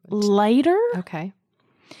lighter. Okay.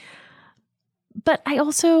 But I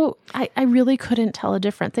also, I really couldn't tell a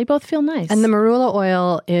difference. They both feel nice. And the marula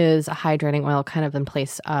oil is a hydrating oil kind of in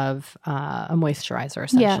place of a moisturizer,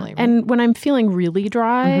 essentially. Yeah. Right? And when I'm feeling really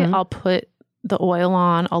dry, I'll put the oil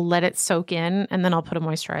on, I'll let it soak in, and then I'll put a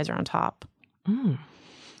moisturizer on top.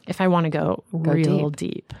 If I want to go real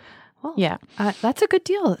deep. Well, yeah. That's a good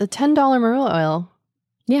deal. The $10 marula oil.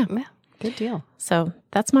 Yeah. Good deal. So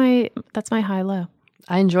that's my high-low.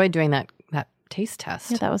 I enjoyed doing that taste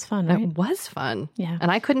test. Yeah, that was fun, right? It was fun. Yeah. And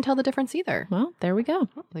I couldn't tell the difference either. Well, there we go.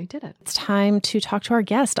 Oh, they did it. It's time to talk to our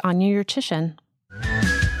guest, Anya Yurchishyn.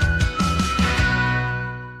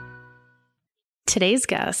 Today's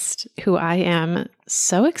guest, who I am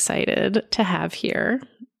so excited to have here,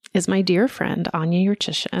 is my dear friend, Anya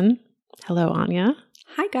Yurchishyn. Hello, Anya.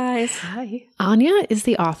 Hi, guys. Hi. Anya is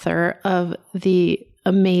the author of the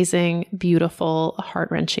amazing, beautiful,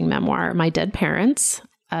 heart-wrenching memoir, My Dead Parents,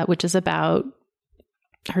 which is about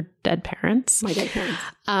her dead parents. My dead parents.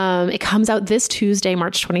 It comes out this Tuesday,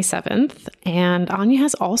 March 27th. And Anya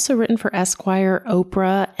has also written for Esquire,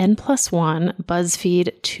 Oprah, N+1,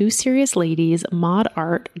 BuzzFeed, Two Serious Ladies, Mod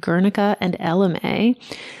Art, Guernica, and LMA.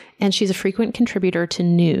 And she's a frequent contributor to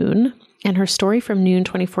Noon. And her story from Noon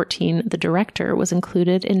 2014, The Director, was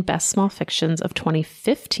included in Best Small Fictions of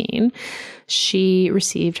 2015. She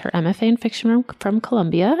received her MFA in fiction from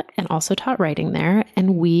Columbia and also taught writing there.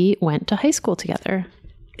 And we went to high school together.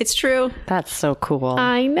 It's true. That's so cool.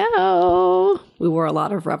 I know. We wore a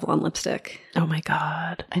lot of Revlon lipstick. Oh my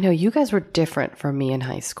God. I know you guys were different from me in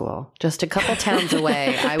high school. Just a couple towns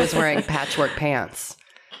away, I was wearing patchwork pants.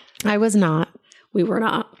 I was not. We were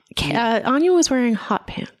not. Anya was wearing hot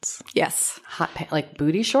pants. Yes. Hot pants, like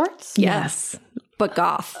booty shorts? Yes. But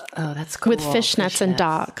goth. Oh, that's cool. With fishnets and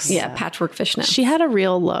docks. Yeah, patchwork fishnets. She had a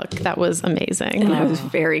real look that was amazing. And I was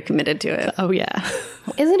very committed to it. Oh, yeah.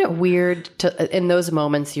 Isn't it weird to, in those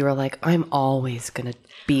moments, you were like, I'm always going to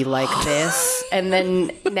be like this. And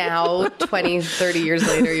then now, 20, 30 years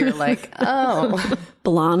later, you're like, oh.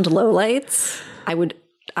 Blonde lowlights. I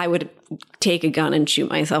would take a gun and shoot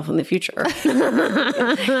myself in the future.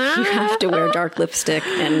 You have to wear dark lipstick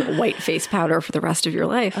and white face powder for the rest of your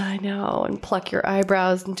life. I know. And pluck your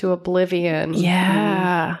eyebrows into oblivion.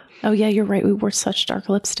 Yeah. Oh, yeah, you're right. We wore such dark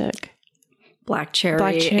lipstick. Black cherry.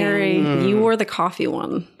 Black cherry. You wore the coffee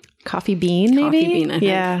one. Coffee bean, maybe? Coffee bean, I think.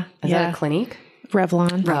 Yeah. Is that a Clinique?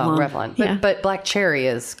 Revlon. Oh, Revlon. Yeah. But black cherry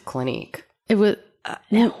is Clinique. It was...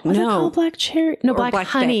 no, was it no. called black cherry? No, Or black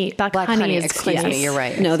honey. Black honey is excuse Clinique. me, you're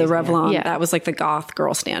right. No, the Excuse me. Revlon. Yeah. That was like the goth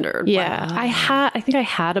girl standard. Yeah. I think I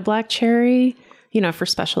had a black cherry, for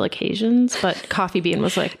special occasions, but coffee bean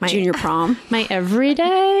was like my Junior prom. my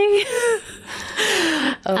everyday.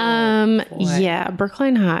 Yeah,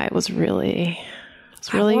 Brookline High was really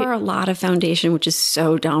I wore a lot of foundation, which is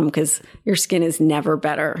so dumb because your skin is never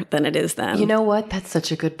better than it is then. You know what? That's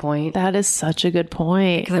such a good point. that is such a good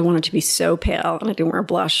point. Because I wanted to be so pale and I didn't wear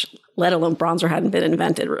blush, let alone bronzer hadn't been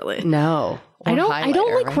invented really. No. I don't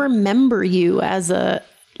like remember you as a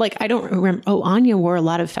I don't remember. Oh, Anya wore a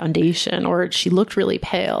lot of foundation, or she looked really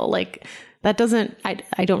pale. Like that doesn't.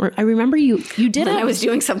 I don't. I remember you. You did. I was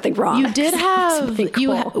doing something wrong. You did have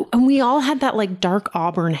cool. and we all had that like dark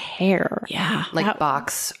auburn hair. Yeah. Like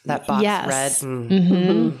box red. Yes.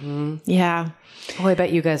 Yeah. Oh, I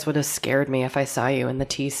bet you guys would have scared me if I saw you in the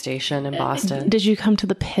T station in Boston. Did you come to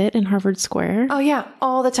the Pit in Harvard Square? Oh yeah,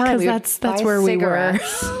 all the time. 'Cause that's where we were.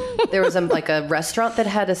 There was a restaurant that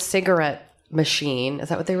had a cigarette machine. Is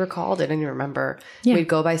that what they were called? I don't even remember. Yeah. We'd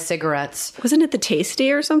go buy cigarettes. Wasn't it the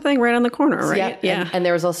Tasty or something right on the corner, right? Yeah. And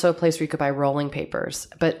there was also a place where you could buy rolling papers.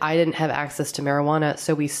 But I didn't have access to marijuana,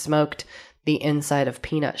 so we smoked the inside of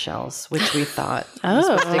peanut shells, which we thought was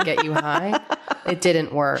supposed to get you high. It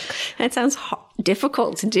didn't work. That sounds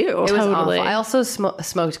difficult to do. It was awful. I also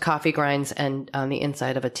smoked coffee grinds and on the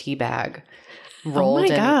inside of a tea bag. Rolled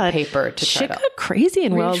in paper to try Shit got crazy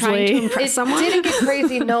in Wellesley. Trying to impress someone? Didn't get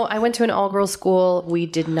crazy. No, I went to an all-girls school. We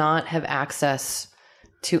did not have access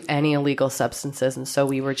to any illegal substances, and so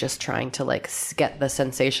we were just trying to get the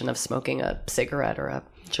sensation of smoking a cigarette or a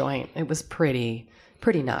joint. It was pretty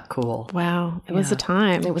not cool. Wow, it was a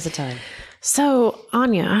time. It was a time. So,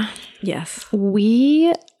 Anya, Yes.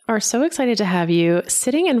 we are so excited to have you.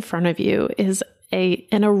 Sitting in front of you is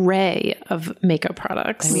an array of makeup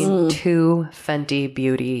products. I mean, 2 Fenty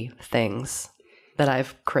Beauty things that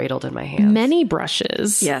I've cradled in my hands. Many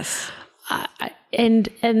brushes. Yes. And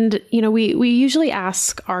we usually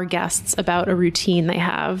ask our guests about a routine they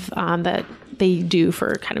have that they do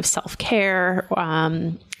for kind of self-care.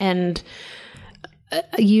 And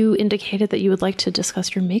you indicated that you would like to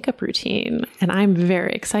discuss your makeup routine, and I'm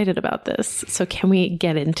very excited about this. So can we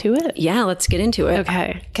get into it? Yeah, let's get into it.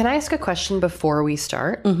 Okay. Can I ask a question before we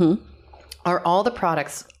start? Mm-hmm. Are all the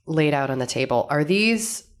products laid out on the table? Are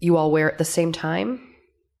these you all wear at the same time?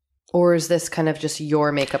 Or is this kind of just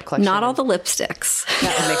your makeup collection? Not all the lipsticks.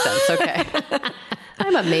 That would make sense. Okay.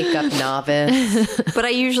 I'm a makeup novice. But I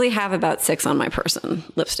usually have about 6 on my person,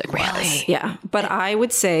 lipstick wise. Really? Yeah. But I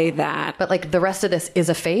would say that. But the rest of this is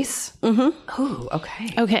a face? Mm-hmm. Oh, okay.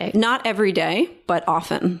 Okay. Not every day, but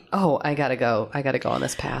often. Oh, I gotta go on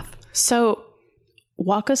this path. So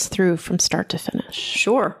walk us through from start to finish.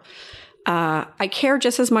 Sure. I care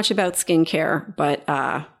just as much about skincare, but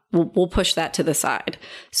we'll push that to the side.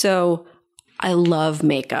 So I love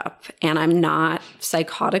makeup, and I'm not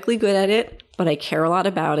psychotically good at it, but I care a lot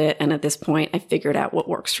about it. And at this point, I figured out what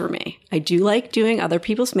works for me. I do like doing other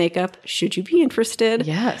people's makeup, should you be interested.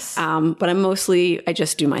 Yes. But I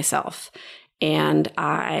just do myself. And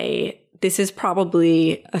this is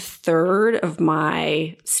probably a third of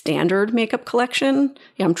my standard makeup collection.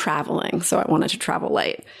 Yeah, I'm traveling, so I wanted to travel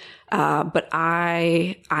light. But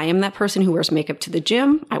I am that person who wears makeup to the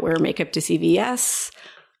gym. I wear makeup to CVS.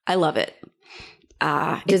 I love it.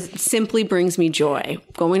 It simply brings me joy.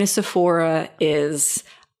 Going to Sephora is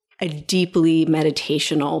a deeply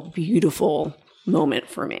meditational, beautiful moment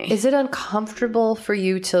for me. Is it uncomfortable for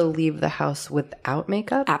you to leave the house without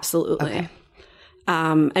makeup? Absolutely. Okay.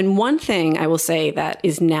 And one thing I will say that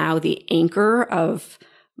is now the anchor of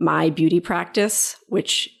my beauty practice,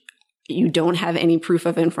 which you don't have any proof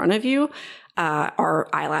of in front of you, are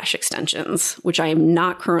eyelash extensions, which I am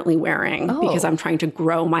not currently wearing because I'm trying to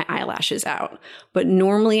grow my eyelashes out. But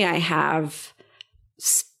normally I have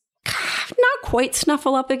not quite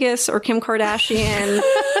Snuffleupagus or Kim Kardashian,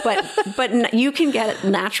 but you can get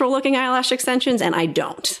natural looking eyelash extensions, and I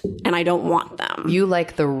don't want them. You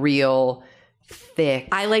like the real thick.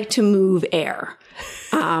 I like to move air.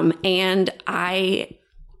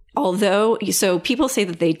 So people say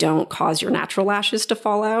that they don't cause your natural lashes to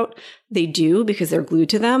fall out. They do because they're glued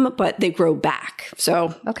to them, but they grow back.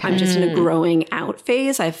 So I'm just in a growing out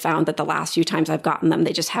phase. I've found that the last few times I've gotten them,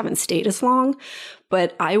 they just haven't stayed as long.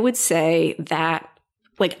 But I would say that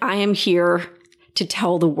I am here to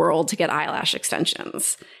tell the world to get eyelash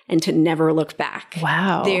extensions and to never look back.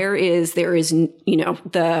 Wow. There is,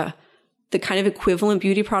 the kind of equivalent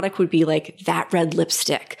beauty product would be like that red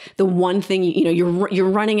lipstick. The one thing, you're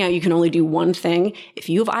running out, you can only do one thing. If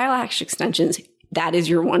you have eyelash extensions, that is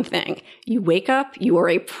your one thing. You wake up, you are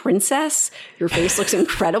a princess. Your face looks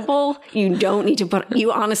incredible.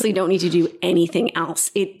 You honestly don't need to do anything else.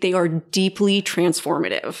 They are deeply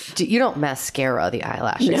transformative. You don't mascara the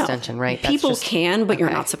eyelash extension, right? People can, but you're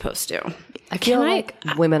not supposed to. I feel like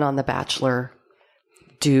women on The Bachelor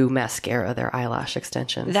do mascara their eyelash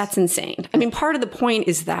extensions. That's insane. I mean, part of the point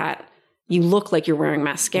is that you look like you're wearing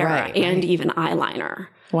mascara and even eyeliner.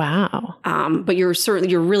 Wow. But you're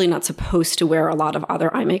really not supposed to wear a lot of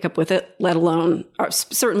other eye makeup with it, let alone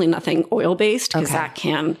certainly nothing oil-based, because that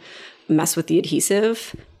can mess with the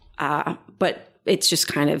adhesive. But it's just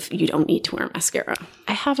kind of, you don't need to wear mascara.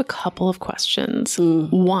 I have a couple of questions.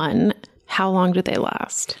 One, how long do they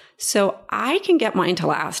last? So I can get mine to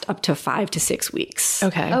last up to 5 to 6 weeks.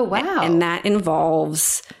 Okay. Oh, wow. And that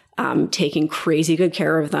involves taking crazy good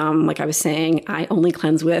care of them. Like I was saying, I only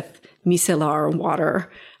cleanse with micellar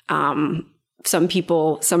water.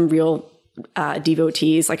 Some real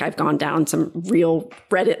devotees, like I've gone down some real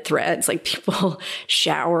Reddit threads, like people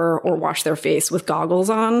shower or wash their face with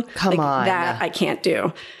goggles on. Come on. That I can't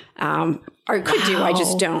do. Or could do, I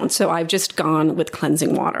just don't. So I've just gone with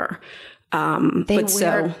cleansing water. They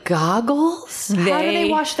wear goggles? How do they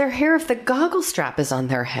wash their hair if the goggle strap is on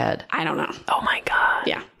their head? I don't know. Oh my God.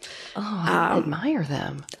 Yeah. Oh, I admire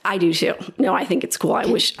them. I do too. No, I think it's cool.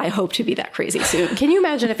 I hope to be that crazy soon. Can you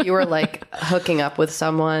imagine if you were hooking up with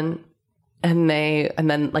someone and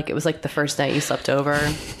then it was the first night you slept over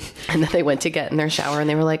and then they went to get in their shower and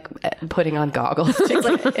they were putting on goggles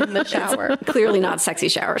in the shower. Clearly not sexy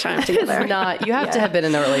shower time together. It's not. You have to have been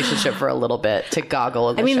in a relationship for a little bit to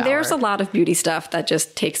goggle in the shower. There's a lot of beauty stuff that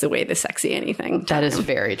just takes away the sexy anything. That is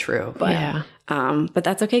very true. But, but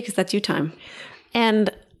that's okay because that's you time. And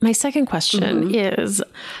my second question is,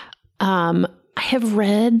 I have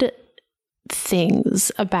read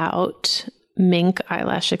things about mink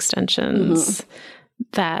eyelash extensions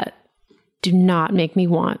that do not make me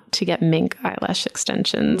want to get mink eyelash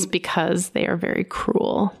extensions because they are very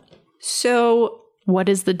cruel. So what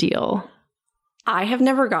is the deal? I have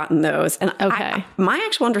never gotten those. And my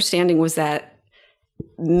actual understanding was that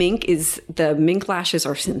mink lashes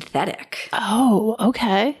are synthetic. Oh,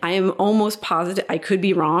 okay. I am almost positive. I could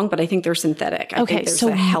be wrong, but I think they're synthetic. I think there's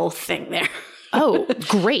a health thing there. Oh,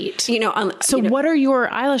 great. What are your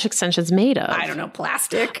eyelash extensions made of? I don't know,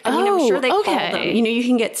 plastic. I'm sure they call them. You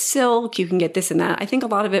can get silk, you can get this and that. I think a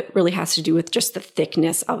lot of it really has to do with just the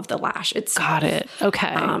thickness of the lash itself. Got it.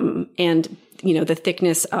 Okay. And the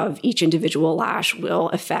thickness of each individual lash will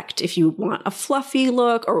affect if you want a fluffy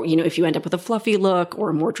look or, if you end up with a fluffy look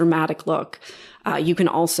or a more dramatic look. You can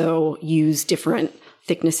also use different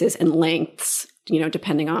thicknesses and lengths,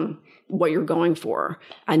 depending on what you're going for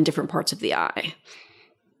on different parts of the eye.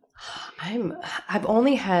 I've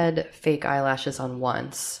only had fake eyelashes on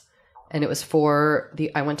once, and it was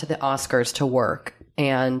I went to the Oscars to work,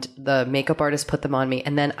 and the makeup artist put them on me,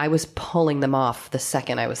 and then I was pulling them off the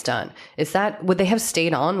second I was done. Would they have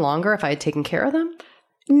stayed on longer if I had taken care of them?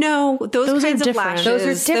 No, those kinds of different. lashes. Those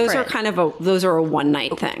are different. Those are kind of those are a one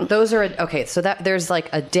night thing. Those are okay. So that there's like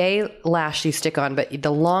a day lash you stick on, but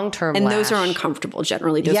the long term And lash, those are uncomfortable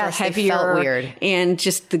generally. Those Yes, are they heavier. felt weird. And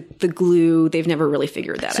just the glue, they've never really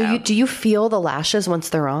figured that out. do you feel the lashes once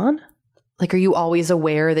they're on? Like, are you always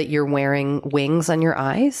aware that you're wearing wings on your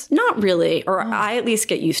eyes? Not really, or I at least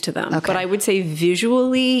get used to them. But I would say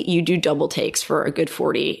visually, you do double takes for a good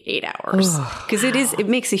 48 hours because it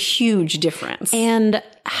makes a huge difference. And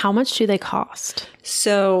how much do they cost?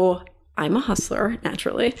 So I'm a hustler,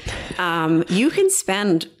 naturally. You can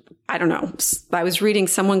spend, I don't know. I was reading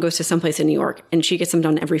someone goes to someplace in New York and she gets them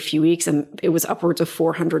done every few weeks and it was upwards of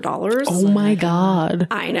 $400. Oh my God.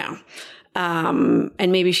 I know. And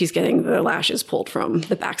maybe she's getting the lashes pulled from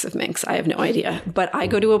the backs of minks. I have no idea. But I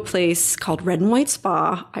go to a place called Red and White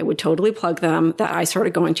Spa. I would totally plug them that I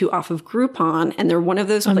started going to off of Groupon. And they're one of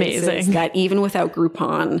those places that even without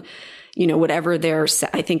Groupon, you know, whatever their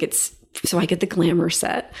set, I think it's, so I get the glamour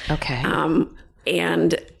set. Okay.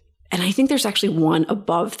 And I think there's actually one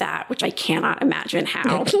above that, which I cannot imagine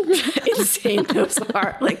how insane those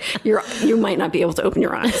are. Like you might not be able to open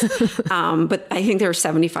your eyes. But I think they're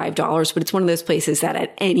 $75, but it's one of those places that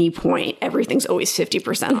at any point, everything's always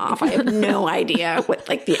 50% off. I have no idea what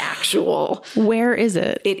like the actual. Where is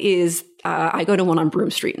it? It is, I go to one on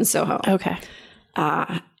Broome Street in Soho. Okay.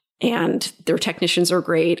 And their technicians are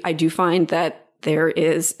great. I do find that there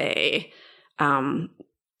is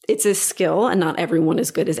it's a skill and not everyone is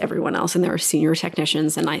good as everyone else. And there are senior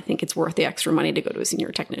technicians and I think it's worth the extra money to go to a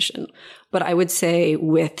senior technician. But I would say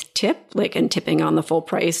with tip, and tipping on the full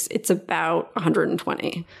price, it's about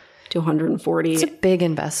 $120 to $140. It's a big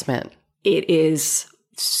investment. It is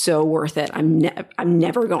so worth it. I'm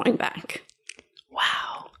never going back.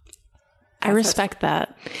 Wow. I respect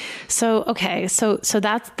that. So, okay. So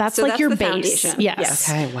that's like your the base. foundation. Yes.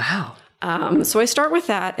 Okay. Wow. So I start with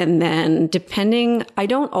that. And then I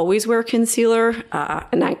don't always wear concealer.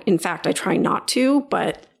 In fact, I try not to,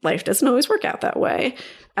 but life doesn't always work out that way.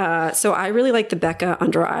 So I really like the Becca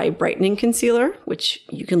Under Eye Brightening Concealer, which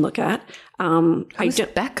you can look at. Who's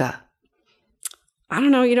Becca? I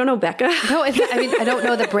don't know. You don't know Becca? No, I mean, I don't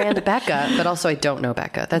know the brand Becca, but also I don't know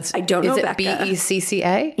Becca. I don't know Becca.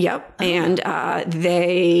 BECCA? Yep. Oh. And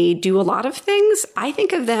they do a lot of things. I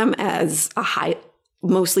think of them as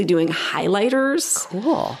mostly doing highlighters.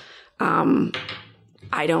 Cool.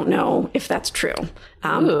 I don't know if that's true.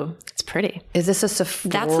 Ooh, it's pretty. Is this a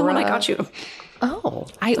Sephora? That's the one I got you. Oh,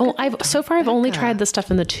 I've only tried the stuff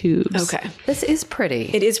in the tubes. Okay. This is pretty.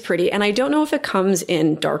 It is pretty. And I don't know if it comes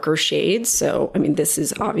in darker shades. So, I mean, this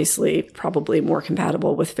is obviously probably more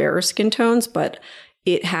compatible with fairer skin tones, but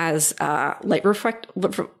it has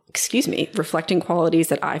reflecting qualities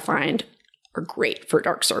that I find are great for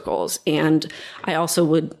dark circles. And I also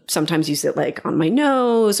would sometimes use it like on my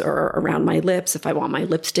nose or around my lips if I want my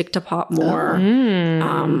lipstick to pop more.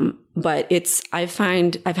 But I've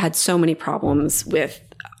had so many problems with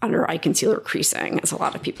under eye concealer creasing, as a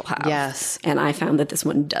lot of people have. Yes. And I found that this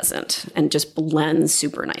one doesn't and just blends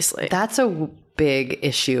super nicely. That's a big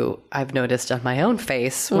issue I've noticed on my own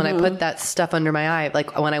face. When I put that stuff under my eye,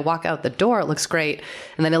 like when I walk out the door, it looks great.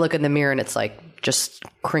 And then I look in the mirror and it's like just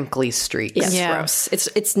crinkly streaks. Yes, gross.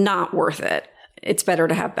 It's not worth it. It's better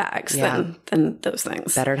to have bags than those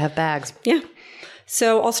things. Better to have bags. Yeah.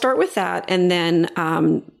 So I'll start with that. And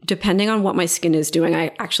then depending on what my skin is doing,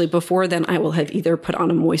 before then I will have either put on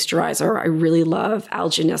a moisturizer. I really love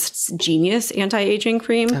Algenist's Genius Anti-Aging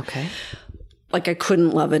Cream. Okay. Like I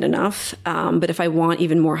couldn't love it enough. But if I want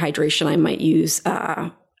even more hydration, I might use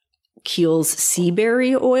Kiehl's Sea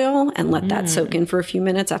Berry oil and let that soak in for a few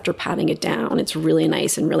minutes after patting it down. It's really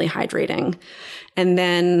nice and really hydrating. And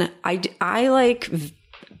then I like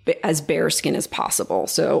as bare skin as possible.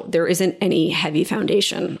 So there isn't any heavy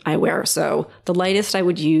foundation I wear. So the lightest I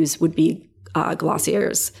would use would be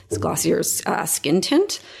Glossier's Skin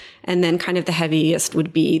Tint. And then kind of the heaviest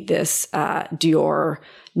would be this Dior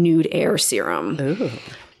Nude Air Serum. Ooh.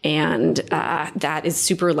 And that is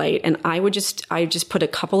super light. And I just put a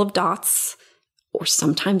couple of dots or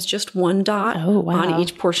sometimes just one dot on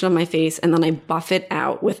each portion of my face. And then I buff it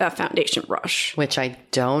out with a foundation brush. Which I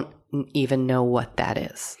don't even know what that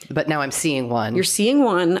is. But now I'm seeing one. You're seeing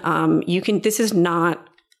one. This is not,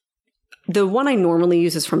 the one I normally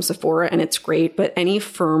use is from Sephora and it's great, but any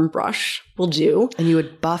firm brush will do. And you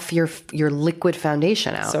would buff your liquid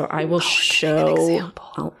foundation out. So I will show,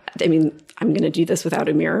 I'm going to do this without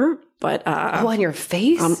a mirror, but on your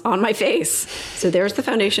face? On my face. So there's the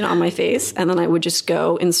foundation on my face. And then I would just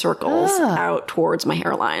go in circles out towards my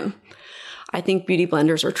hairline. I think beauty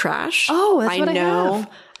blenders are trash. Oh, that's what I have.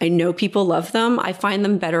 I know people love them. I find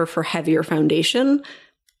them better for heavier foundation.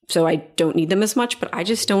 so I don't need them as much, but I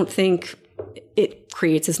just don't think it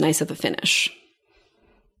creates as nice of a finish.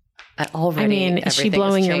 Already, I mean, is she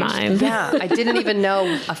blowing your mind? Yeah. I didn't even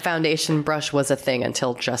know a foundation brush was a thing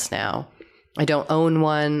until just now. I don't own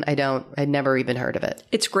one. I'd never even heard of it.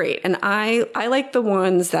 It's great. And I like the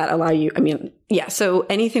ones that allow you, so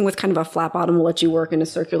anything with kind of a flat bottom will let you work in a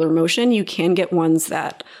circular motion. You can get ones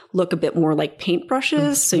that look a bit more like paint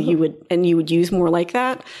brushes. So you would use more like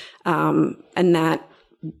that. And that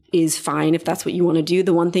is fine if that's what you want to do.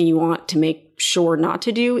 The one thing you want to make sure not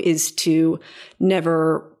to do is to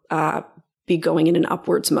never be going in an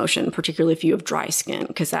upwards motion, particularly if you have dry skin,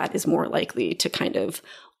 because that is more likely to kind of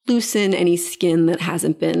loosen any skin that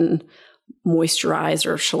hasn't been moisturized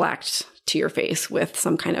or shellacked to your face with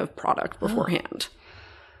some kind of product beforehand.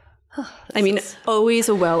 Always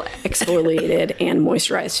a well exfoliated and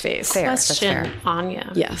moisturized face. Fair. Question, That's fair.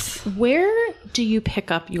 Anya. Yes. Where do you pick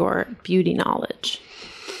up your beauty knowledge?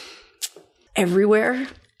 Everywhere.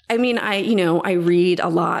 I read a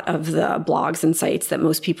lot of the blogs and sites that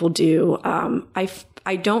most people do.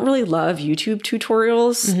 I don't really love YouTube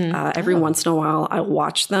tutorials. Every once in a while, I'll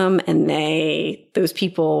watch them, and those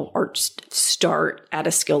people are just start at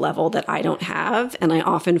a skill level that I don't have, and I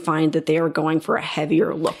often find that they are going for a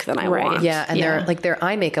heavier look than I want. Yeah, and their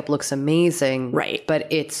eye makeup looks amazing, right?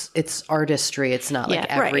 But it's artistry. It's not like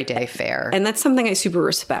everyday fare, and that's something I super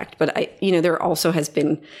respect. But there also has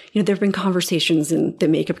been, there have been conversations in the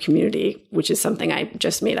makeup community, which is something I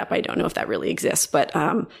just made up. I don't know if that really exists, but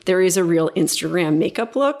there is a real Instagram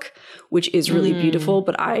makeup look, which is really beautiful.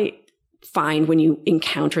 But I find when you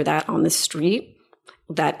encounter that on the street,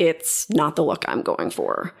 that it's not the look I'm going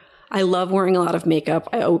for. I love wearing a lot of makeup,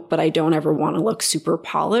 but I don't ever want to look super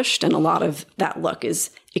polished. And a lot of that look is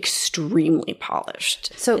extremely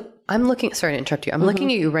polished. So I'm looking, sorry to interrupt you. I'm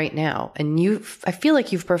looking at you right now, and I feel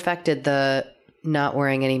like you've perfected the not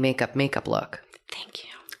wearing any makeup look. Thank you.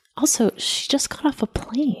 Also, she just got off a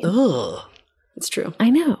plane. Ugh. It's true. I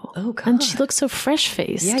know. Oh, God. And she looks so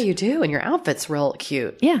fresh-faced. Yeah, you do. And your outfit's real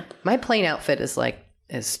cute. Yeah. My plain outfit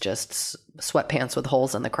is just sweatpants with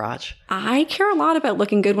holes in the crotch. I care a lot about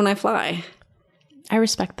looking good when I fly. I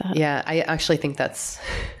respect that. Yeah, I actually think it's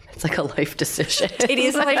like a life decision. It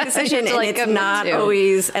is a life decision, and it's not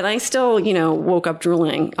always. And I still, woke up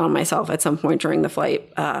drooling on myself at some point during the flight.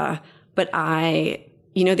 But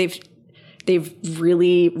they've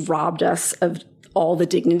really robbed us of all the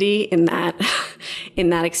dignity in that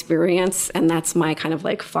experience, and that's my kind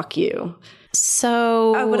of fuck you.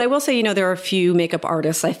 So, but I will say, there are a few makeup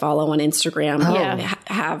artists I follow on Instagram who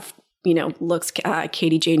have, looks.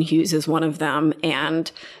 Katie Jane Hughes is one of them,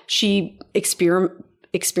 and she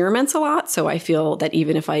experiments a lot. So I feel that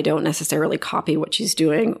even if I don't necessarily copy what she's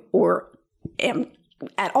doing or am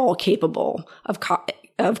at all capable of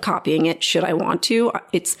copying it, should I want to,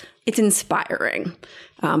 it's inspiring.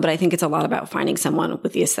 But I think it's a lot about finding someone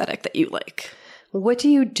with the aesthetic that you like. What do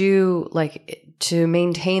you do to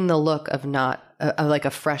maintain the look of not like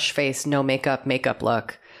a fresh face, no makeup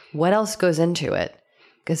look? What else goes into it?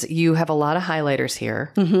 Because you have a lot of highlighters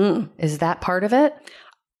here. Mm-hmm. Is that part of it?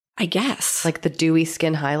 I guess. Like the dewy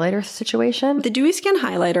skin highlighter situation? The dewy skin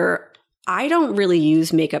highlighter, I don't really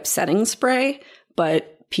use makeup setting spray,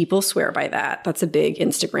 but people swear by that. That's a big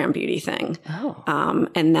Instagram beauty thing. Oh.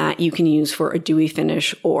 And that you can use for a dewy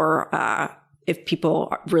finish, or if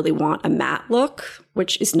people really want a matte look,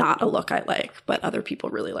 which is not a look I like, but other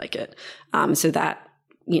people really like it. So that,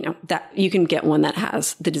 that you can get one that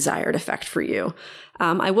has the desired effect for you.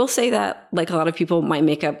 I will say that, like a lot of people, my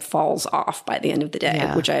makeup falls off by the end of the day,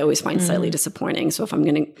 which I always find slightly disappointing. So if I'm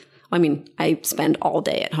going to, I spend all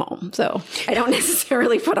day at home, so I don't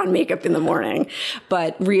necessarily put on makeup in the morning,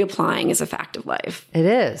 but reapplying is a fact of life. It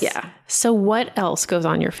is. Yeah. So what else goes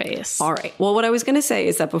on your face? All right. Well, what I was going to say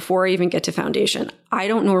is that before I even get to foundation, I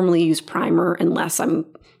don't normally use primer unless I'm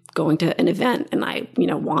going to an event and I,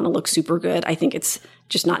 want to look super good. I think it's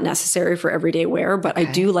just not necessary for everyday wear, but I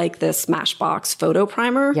do like the Smashbox photo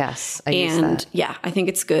primer. Yes, I use that. Yeah, I think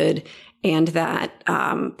it's good. And that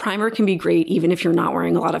primer can be great even if you're not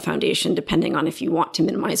wearing a lot of foundation, depending on if you want to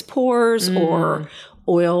minimize pores or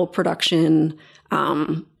oil production.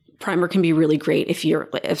 Primer can be really great if you're,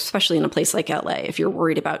 especially in a place like LA, if you're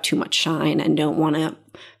worried about too much shine and don't want to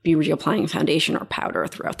be reapplying foundation or powder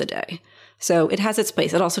throughout the day. So it has its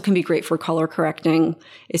place. It also can be great for color correcting.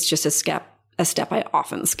 It's just a step I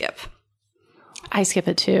often skip. I skip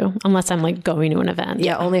it too, unless I'm going to an event.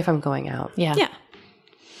 Yeah, only if I'm going out. Yeah. Yeah.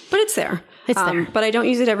 But it's there. It's there. But I don't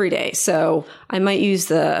use it every day. So I might use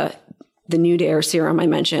the Nude Air serum I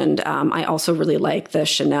mentioned. I also really like the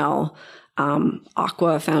Chanel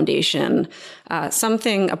Aqua foundation,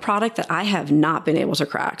 a product that I have not been able to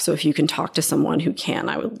crack. So if you can talk to someone who can,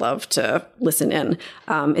 I would love to listen in.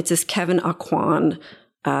 It's this Kevyn Aucoin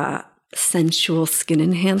sensual skin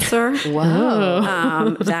enhancer.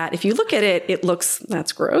 Wow. That if you look at it,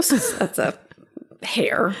 that's gross. That's a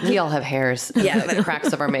hair. We all have hairs. Yeah. The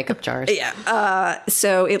cracks of our makeup jars. Yeah.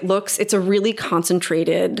 So it's a really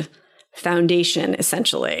concentrated foundation,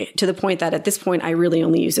 essentially, to the point that at this point, I really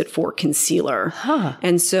only use it for concealer.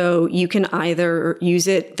 And so you can either use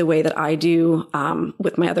it the way that I do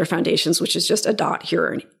with my other foundations, which is just a dot here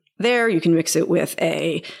and there. You can mix it with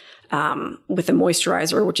a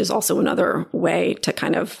moisturizer, which is also another way to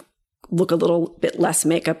kind of look a little bit less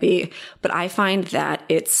makeup-y. But I find that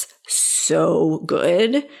it's so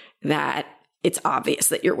good that it's obvious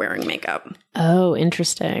that you're wearing makeup. Oh,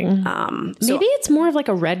 interesting. Maybe it's more of like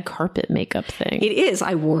a red carpet makeup thing. It is.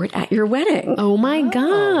 I wore it at your wedding. Oh my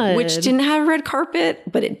God. Which didn't have a red carpet,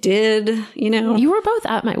 but it did, You were both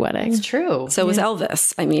at my wedding. It's true. So was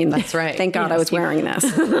Elvis. I mean, that's right. Thank God I was wearing this.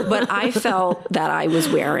 But I felt that I was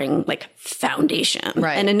wearing like foundation.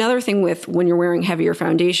 Right. And another thing with when you're wearing heavier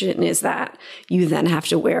foundation is that you then have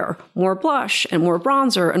to wear more blush and more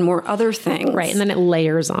bronzer and more other things. Right. And then it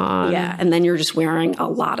layers on. Yeah. And then you're just wearing a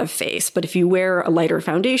lot of face. But if you wear a lighter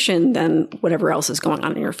foundation, then whatever else is going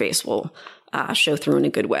on in your face will show through in a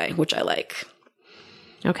good way, which I like.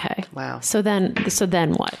 Okay. Wow. So then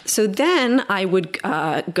what? So then I would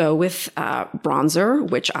go with bronzer,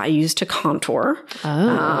 which I use to contour.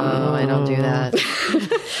 I don't do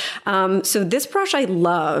that. So this brush I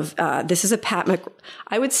love. This is a Pat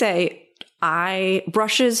I would say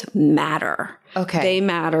brushes matter. Okay. They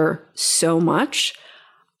matter so much.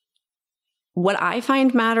 What I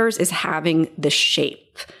find matters is having the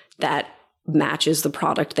shape that matches the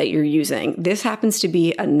product that you're using. This happens to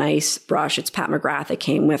be a nice brush. It's Pat McGrath. It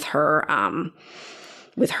came with her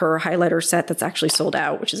highlighter set that's actually sold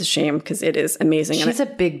out, which is a shame because it is amazing. She's a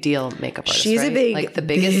big deal makeup artist. She's right? a big, like the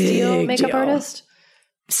biggest deal makeup artist.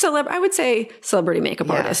 I would say celebrity makeup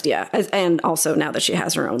artist. Yeah, and also now that she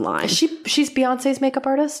has her own line, she's Beyonce's makeup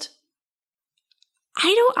artist.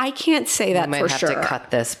 I can't say that for sure. I might have to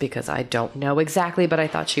cut this because I don't know exactly, but I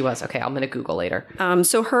thought she was. Okay, I'm going to Google later.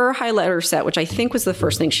 So her highlighter set, which I think was the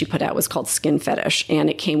first thing she put out, was called Skin Fetish, and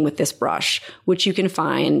it came with this brush, which you can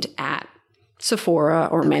find at Sephora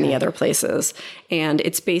or many other places. And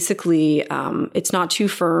it's basically, it's not too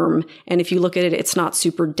firm, and if you look at it, it's not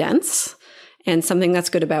super dense. And something that's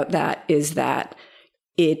good about that is that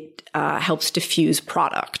it helps diffuse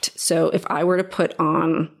product. So if I were to put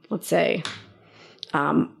on, let's say,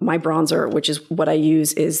 my bronzer, which is what I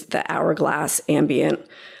use, is the Hourglass Ambient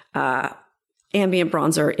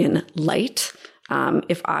bronzer in light.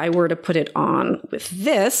 If I were to put it on with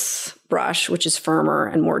this brush, which is firmer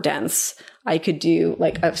and more dense, I could do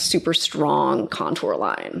like a super strong contour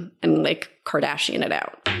line and like Kardashian it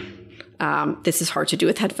out. This is hard to do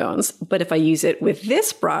with headphones, but if I use it with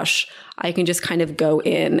this brush, I can just kind of go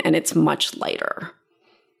in and it's much lighter.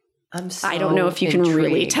 I don't know if you can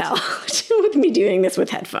really tell with me doing this with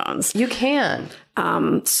headphones. You can.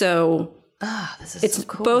 This is so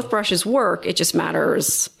cool. Both brushes work. It just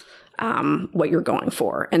matters what you're going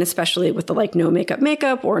for. And especially with the like no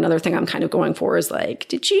makeup, or another thing I'm kind of going for is like,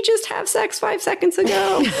 did she just have sex 5 seconds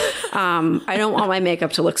ago? I don't want my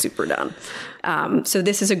makeup to look super done. So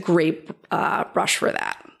this is a great brush for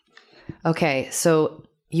that. Okay. So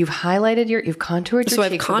you've contoured your cheeks. So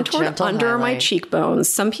I've contoured under my cheekbones.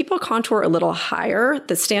 Some people contour a little higher.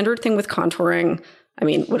 The standard thing with contouring, I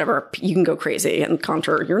mean, whatever, you can go crazy and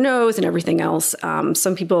contour your nose and everything else.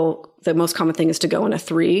 Some people, the most common thing is to go in a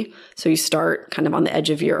 3. So you start kind of on the edge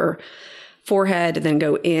of your forehead, then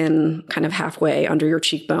go in kind of halfway under your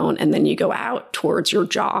cheekbone, and then you go out towards your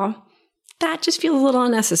jaw. That just feels a little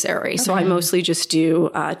unnecessary. Okay. So I mostly just do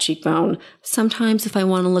cheekbone. Sometimes if I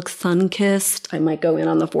want to look sun-kissed, I might go in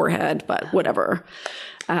on the forehead, but whatever.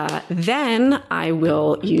 Then I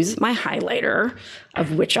will use my highlighter,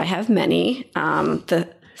 of which I have many. The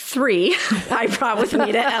 3 I brought with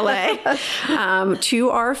me to LA. 2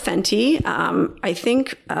 are Fenty. I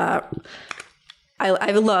think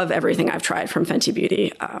I love everything I've tried from Fenty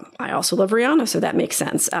Beauty. I also love Rihanna, so that makes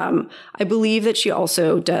sense. I believe that she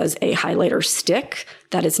also does a highlighter stick.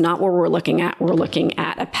 That is not what we're looking at. We're looking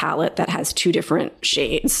at a palette that has 2 different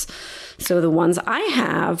shades. So the ones I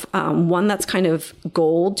have, one that's kind of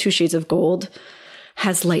gold, 2 shades of gold,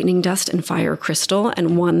 has lightning dust and fire crystal,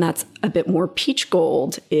 and one that's a bit more peach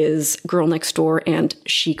gold is Girl Next Door and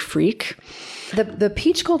Chic Freak. The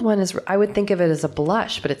peach gold one is, I would think of it as a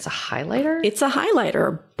blush, but it's a highlighter? It's a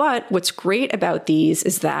highlighter, but what's great about these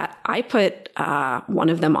is that I put one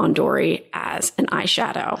of them on Dory as an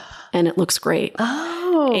eyeshadow, and it looks great.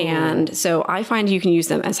 Oh. And so I find you can use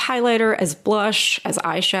them as highlighter, as blush, as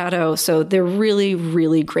eyeshadow. So they're really,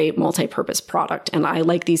 really great multi-purpose product. And I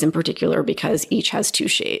like these in particular because each has 2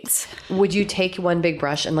 shades. Would you take one big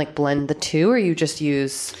brush and like blend the 2, or you just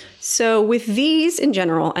use... So with these in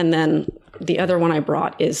general, and then the other one I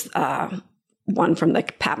brought is one from the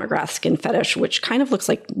Pat McGrath Skin Fetish, which kind of looks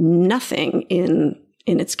like nothing in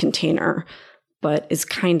its container, but is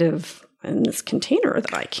kind of in this container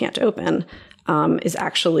that I can't open, is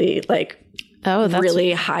actually like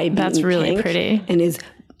really high beam. That's really pink pretty. And is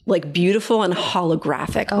like beautiful and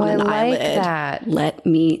holographic on an eyelid. That. Let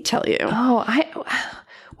me tell you.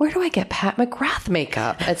 Where do I get Pat McGrath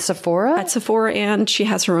makeup? At Sephora? At Sephora, and she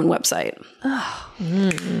has her own website.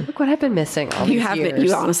 Look what I've been missing all these years.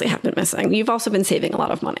 You honestly have been missing. You've also been saving a lot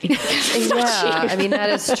of money. Yeah, I mean, that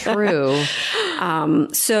is true.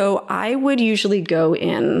 So I would usually go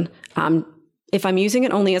in, if I'm using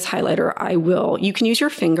it only as highlighter, you can use your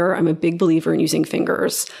finger. I'm a big believer in using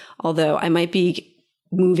fingers, although I might be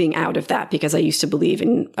moving out of that because I used to believe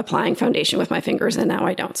in applying foundation with my fingers and now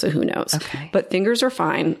I don't. So who knows? Okay. But fingers are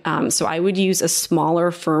fine. So I would use a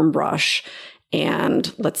smaller firm brush,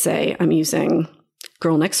 and let's say I'm using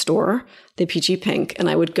Girl Next Door, the peachy pink, and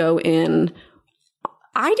I would go in.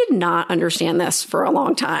 I did not understand this for a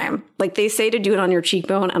long time. Like they say to do it on your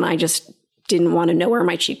cheekbone, and I just didn't want to know where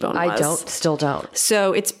my cheekbone was. Still don't.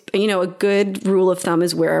 So it's, a good rule of thumb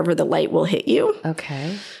is wherever the light will hit you.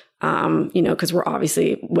 Okay. Because we're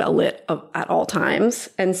obviously well lit at all times.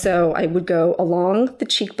 And so I would go along the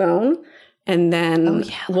cheekbone, and then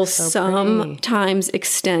we'll sometimes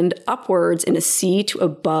extend upwards in a C to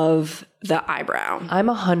above the eyebrow. I'm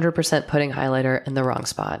 100% putting highlighter in the wrong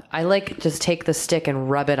spot. I just take the stick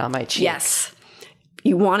and rub it on my cheek. Yes.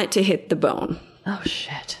 You want it to hit the bone. Oh,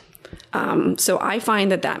 shit. So I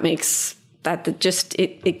find that makes that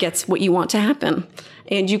it gets what you want to happen.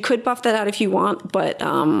 And you could buff that out if you want, but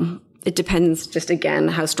it depends just, again,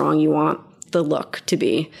 how strong you want the look to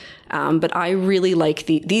be. But I really like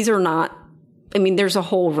these are not, there's a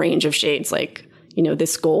whole range of shades. Like,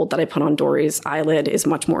 this gold that I put on Dory's eyelid is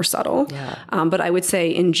much more subtle. Yeah. But I would say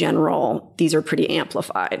in general, these are pretty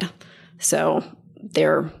amplified. So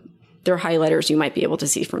they're highlighters you might be able to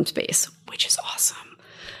see from space, which is awesome.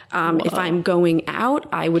 If I'm going out,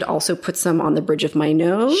 I would also put some on the bridge of my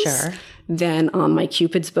nose. Sure. Then on my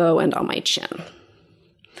Cupid's bow and on my chin.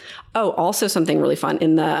 Oh, also something really fun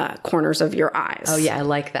in the corners of your eyes. Oh, yeah. I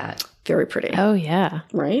like that. Very pretty. Oh, yeah.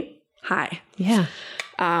 Right? Hi. Yeah.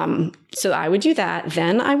 So I would do that.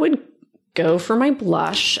 Then I would go for my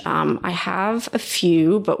blush. I have a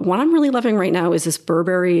few, but one I'm really loving right now is this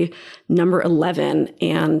Burberry number 11.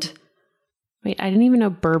 And wait, I didn't even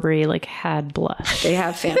know Burberry had blush. They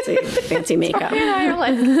have fancy makeup. In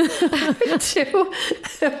Ireland. Too.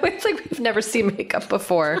 It's like we've never seen makeup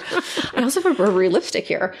before. I also have a Burberry lipstick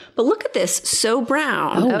here. But look at this, so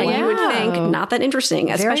brown. Oh, and wow. you would think not that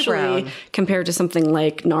interesting, especially compared to something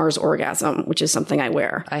like NARS Orgasm, which is something I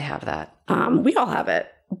wear. I have that. We all have it.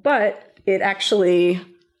 But it actually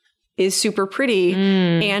is super pretty.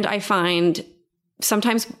 And I find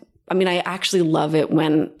sometimes... I actually love it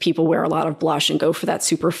when people wear a lot of blush and go for that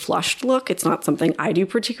super flushed look. It's not something I do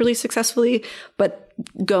particularly successfully, but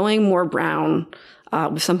going more brown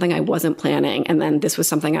was something I wasn't planning. And then this was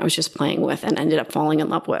something I was just playing with and ended up falling in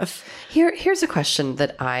love with. Here's a question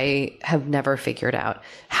that I have never figured out.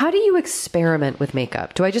 How do you experiment with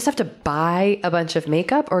makeup? Do I just have to buy a bunch of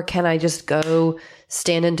makeup, or can I just go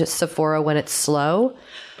stand into Sephora when it's slow?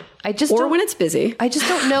 Or when it's busy. I just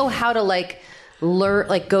don't know how to learn,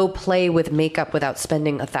 go play with makeup without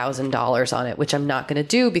spending $1,000 on it, which I'm not going to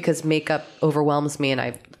do because makeup overwhelms me and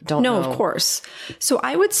I don't know. No, of course. So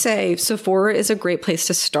I would say Sephora is a great place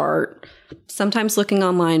to start. Sometimes looking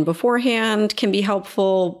online beforehand can be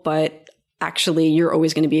helpful, but actually you're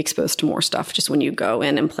always going to be exposed to more stuff just when you go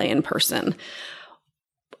in and play in person.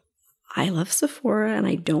 I love Sephora and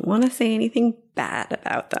I don't want to say anything bad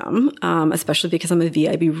about them, especially because I'm a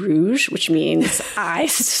VIB Rouge, which means I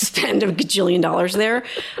spend a gajillion dollars there.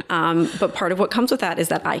 But part of what comes with that is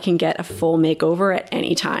that I can get a full makeover at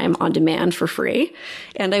any time on demand for free.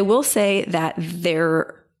 And I will say that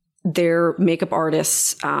their makeup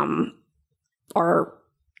artists are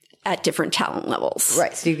at different talent levels.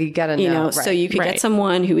 Right. So you got to know. Right. So you could get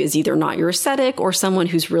someone who is either not your aesthetic or someone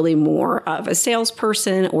who's really more of a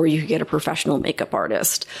salesperson, or you could get a professional makeup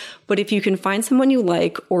artist. But if you can find someone you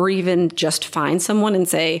like, or even just find someone and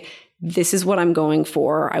say, this is what I'm going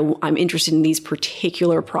for, I'm interested in these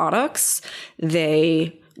particular products,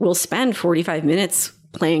 they will spend 45 minutes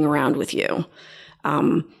playing around with you.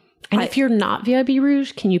 And if you're not Via Baby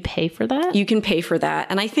Rouge, can you pay for that? You can pay for that.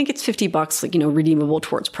 And I think it's $50, like, redeemable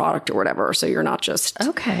towards product or whatever. So you're not just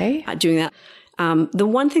doing that. The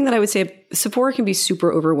one thing that I would say, Sephora can be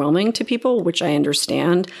super overwhelming to people, which I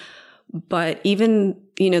understand. But even,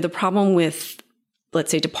 the problem with, let's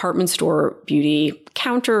say, department store beauty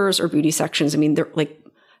counters or beauty sections, I mean, they're like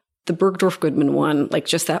the Bergdorf Goodman one, like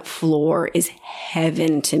just that floor is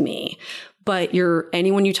heaven to me. But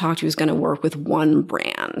anyone you talk to is going to work with one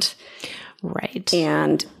brand. Right.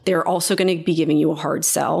 And they're also going to be giving you a hard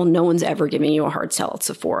sell. No one's ever giving you a hard sell at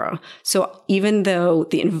Sephora. So even though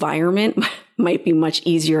the environment might be much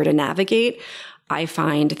easier to navigate, I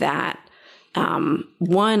find that,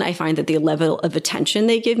 I find that the level of attention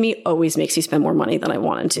they give me always makes me spend more money than I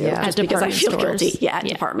wanted to. Yeah. Just because I feel guilty. At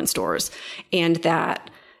department stores. And that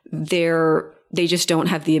they just don't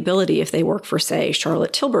have the ability, if they work for, say,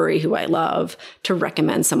 Charlotte Tilbury, who I love, to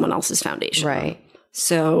recommend someone else's foundation. Right.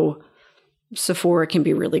 So Sephora can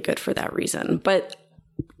be really good for that reason. But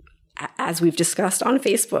as we've discussed on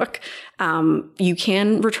Facebook, you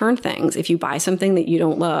can return things. If you buy something that you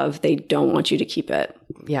don't love, they don't want you to keep it.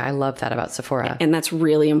 Yeah, I love that about Sephora. And that's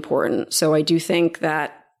really important. So I do think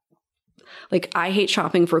that, like, I hate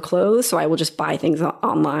shopping for clothes, so I will just buy things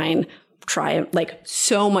online, try it, like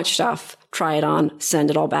so much stuff, try it on, send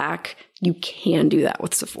it all back. You can do that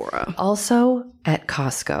with Sephora. Also at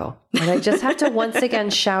Costco. And I just have to once again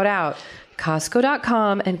shout out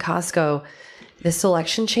Costco.com and Costco. The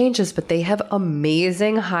selection changes, but they have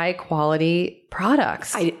amazing high quality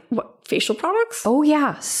products. What, facial products? Oh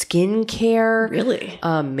yeah. Skincare. Really?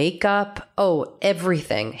 Makeup. Oh,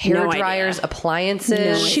 everything. Hair dryers,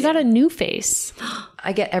 appliances. She got a new face.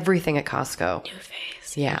 I get everything at Costco. New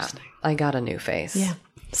face. Yeah. I got a new face. Yeah.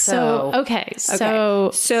 So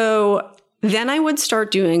then I would start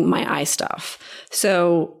doing my eye stuff.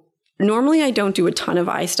 So normally I don't do a ton of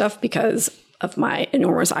eye stuff because of my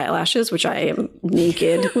enormous eyelashes, which I am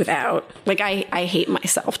naked without. Like, I hate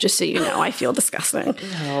myself, just so you know. I feel disgusting.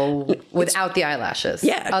 No, without the eyelashes.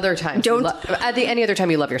 Yeah. Other times. Any other time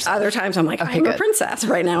you love yourself. Other times I'm like, I'm a princess.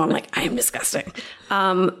 Right now I'm like, I am disgusting.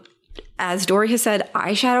 As Dory has said,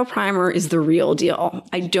 eyeshadow primer is the real deal.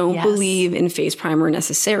 I don't believe in face primer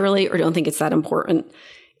necessarily, or don't think it's that important.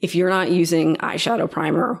 If you're not using eyeshadow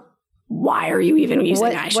primer, why are you even using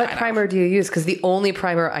eyeshadow? What primer do you use? Because the only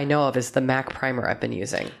primer I know of is the MAC primer I've been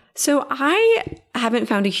using. So I haven't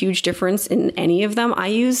found a huge difference in any of them.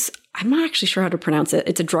 I'm not actually sure how to pronounce it.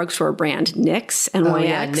 It's a drugstore brand, NYX, NYX. Oh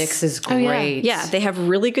yeah, NYX is great. Oh, yeah, they have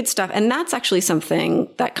really good stuff. And that's actually something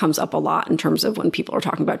that comes up a lot in terms of when people are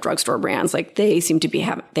talking about drugstore brands. Like, they seem to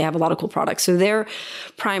they have a lot of cool products. So their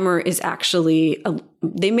primer is actually,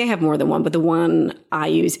 they may have more than one, but the one I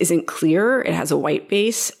use isn't clear. It has a white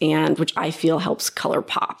base, which I feel helps color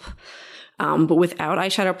pop. But without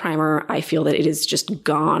eyeshadow primer, I feel that it is just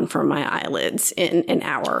gone from my eyelids in an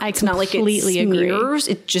hour. It's not like it smears,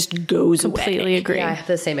 it just goes away. Completely agree. Yeah, I have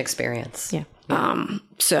the same experience. Yeah.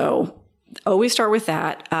 So always start with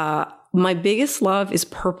that. My biggest love is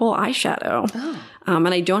purple eyeshadow. Oh. And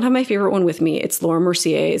I don't have my favorite one with me. It's Laura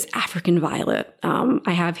Mercier's African Violet.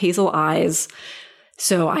 I have hazel eyes.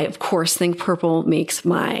 So I, of course, think purple makes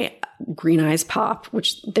my green eyes pop,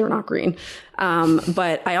 which they're not green.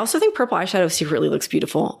 But I also think purple eyeshadow secretly looks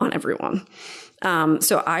beautiful on everyone.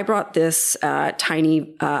 So I brought this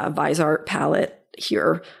tiny Visart palette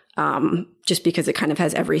here just because it kind of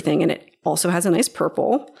has everything. And it also has a nice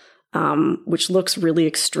purple, which looks really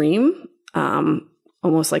extreme,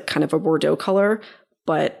 almost like kind of a Bordeaux color,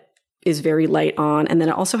 but is very light on. And then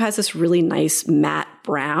it also has this really nice matte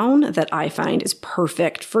brown that I find is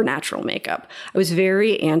perfect for natural makeup. I was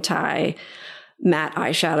very anti matte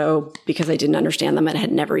eyeshadow because I didn't understand them and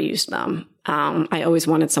had never used them. I always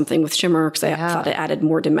wanted something with shimmer because I thought it added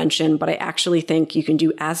more dimension, but I actually think you can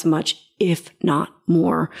do as much, if not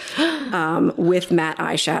more, with matte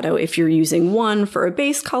eyeshadow if you're using one for a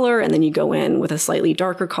base color and then you go in with a slightly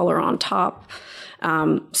darker color on top.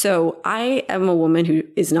 So I am a woman who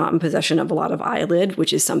is not in possession of a lot of eyelid,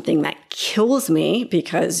 which is something that kills me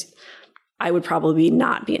because I would probably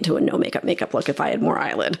not be into a no makeup look if I had more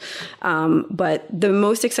eyelid. But the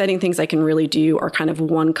most exciting things I can really do are kind of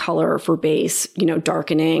one color for base,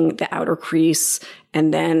 darkening the outer crease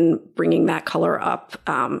and then bringing that color up,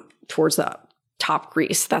 towards the top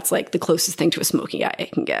grease. That's like the closest thing to a smoky eye I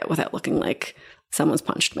can get without looking like someone's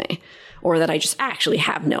punched me, or that I just actually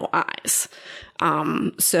have no eyes.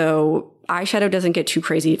 So eyeshadow doesn't get too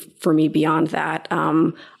crazy for me beyond that.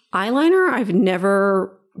 Eyeliner, I've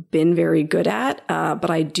never been very good at, but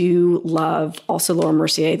I do love also Laura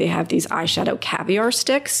Mercier. They have these eyeshadow caviar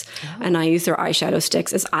sticks, and I use their eyeshadow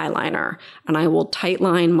sticks as eyeliner. And I will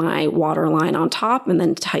tightline my waterline on top and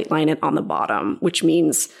then tightline it on the bottom, which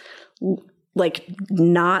means like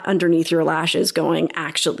not underneath your lashes, going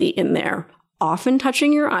actually in there. Often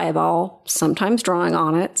touching your eyeball, sometimes drawing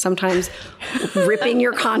on it, sometimes ripping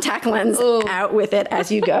your contact lens out with it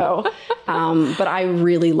as you go. But I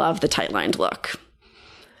really love the tight-lined look.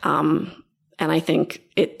 And I think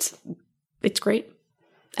it's great.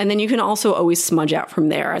 And then you can also always smudge out from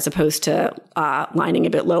there, as opposed to lining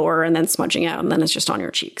a bit lower and then smudging out, and then it's just on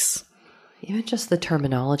your cheeks. Even just the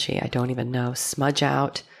terminology, I don't even know. Smudge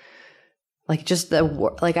out. Like just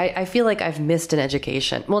I feel like I've missed an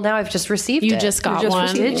education. Well, now I've just received it. You just got one.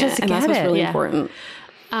 And that's what's really important.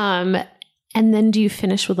 And then do you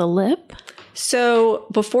finish with a lip? So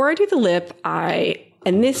before I do the lip,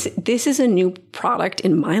 this is a new product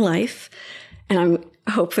in my life, and I'm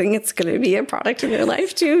hoping it's going to be a product in your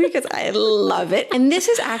life too, because I love it. And this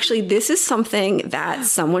is something that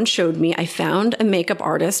someone showed me. I found a makeup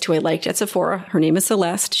artist who I liked at Sephora. Her name is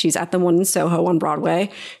Celeste. She's at the one in Soho on Broadway.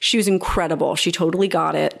 She was incredible. She totally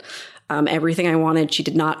got it. Everything I wanted. She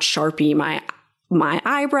did not Sharpie my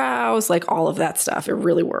eyebrows, like all of that stuff. It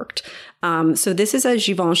really worked. So this is a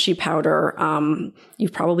Givenchy powder.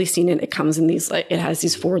 You've probably seen it. It comes in these, it has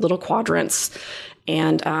these 4 little quadrants.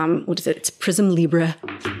 And what is it? It's Prism Libre,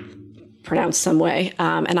 pronounced some way.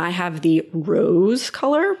 And I have the rose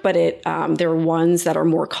color, but there are ones that are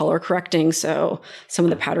more color correcting. So some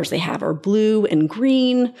of the powders they have are blue and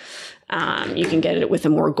green. You can get it with a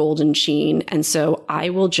more golden sheen. And so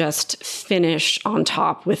I will just finish on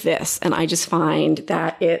top with this. And I just find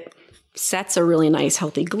that it sets a really nice,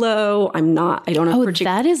 healthy glow. I don't have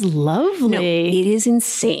that is lovely. No, it is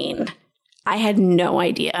insane. I had no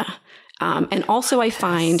idea. And also I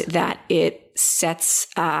find that it sets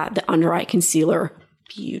the under eye concealer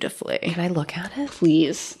beautifully. Can I look at it?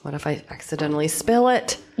 Please. What if I accidentally spill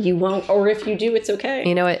it? You won't, or if you do, it's okay.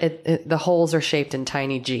 You know, the holes are shaped in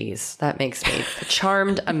tiny G's. That makes me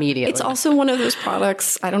charmed immediately. It's also one of those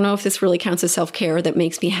products, I don't know if this really counts as self-care, that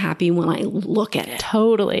makes me happy when I look at it.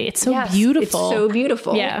 Totally. It's so beautiful. It's so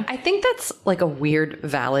beautiful. Yeah. I think that's like a weird,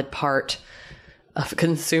 valid part of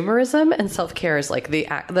consumerism, and self-care is like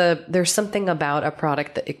there's something about a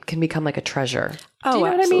product that it can become like a treasure. Oh, do you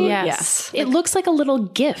know what I mean? Yes. It looks like a little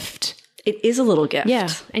gift. It is a little gift. Yeah.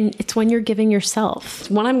 And it's one you're giving yourself. It's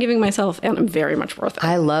one I'm giving myself, and I'm very much worth it.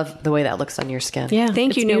 I love the way that looks on your skin. Yeah.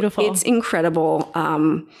 Thank you. Beautiful. It's incredible.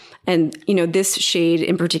 And this shade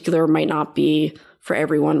in particular might not be for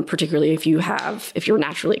everyone, particularly if you're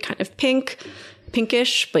naturally kind of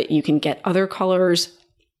pinkish, but you can get other colors.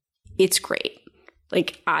 It's great.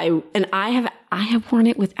 Like I have worn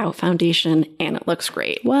it without foundation, and it looks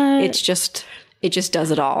great. What? It just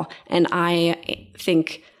does it all. And I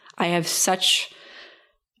think I have such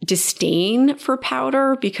disdain for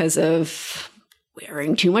powder because of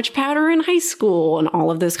wearing too much powder in high school and all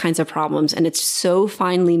of those kinds of problems. And it's so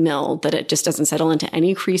finely milled that it just doesn't settle into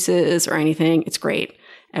any creases or anything. It's great.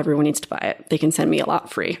 Everyone needs to buy it. They can send me a lot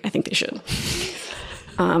free. I think they should.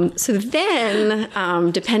 So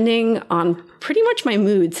then, depending on pretty much my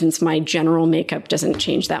mood, since my general makeup doesn't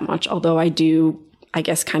change that much, although I do, I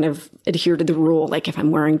guess, kind of adhere to the rule. Like if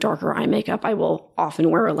I'm wearing darker eye makeup, I will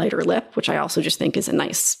often wear a lighter lip, which I also just think is a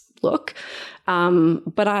nice look.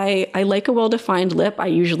 But I like a well-defined lip. I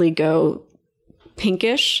usually go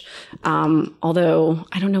pinkish, although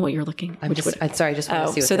I don't know what you're looking. I'm sorry, I just want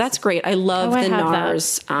to see what so that's great. I love the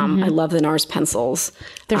NARS. I love the NARS pencils.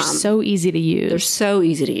 They're so easy to use. They're so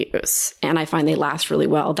easy to use, and I find they last really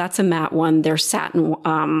well. That's a matte one. They're satin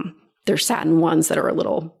ones that are a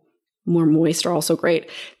little more moist are also great.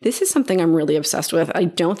 This is something I'm really obsessed with. I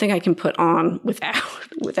don't think I can put on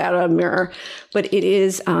without a mirror, but it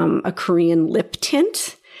is a Korean lip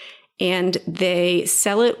tint. And they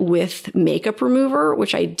sell it with makeup remover,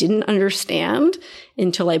 which I didn't understand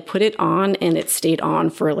until I put it on, and it stayed on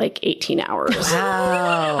for like 18 hours.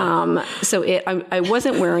 Wow. So I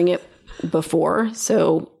wasn't wearing it before,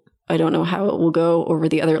 so I don't know how it will go over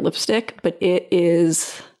the other lipstick, but it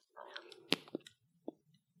is,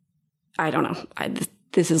 I don't know.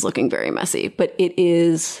 This is looking very messy, but it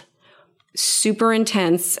is super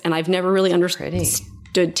intense, and I've never really understood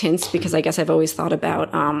tints because I guess I've always thought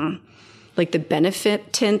about like the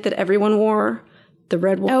Benefit tint that everyone wore. the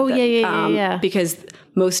red one. Oh, yeah. Because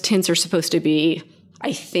most tints are supposed to be,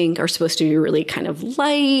 I think, are supposed to be really kind of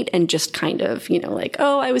light and just kind of, like,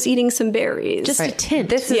 oh, I was eating some berries. Just a tint.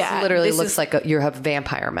 This is literally looks like you have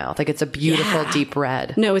vampire mouth. Like it's a beautiful deep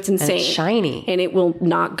red. No, it's insane. And it's shiny. And it will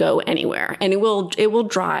not go anywhere. And it will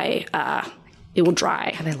dry. It will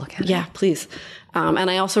dry. Can I look at it? Yeah, please. And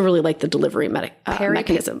I also really like the delivery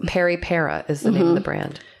mechanism. Peri Para is the name of the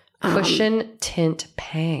brand. Cushion Tint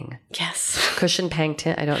Pang. Yes. Cushion Pang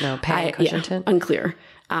Tint. I don't know. Pang Cushion Tint. Unclear.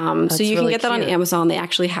 So you can get that on Amazon. They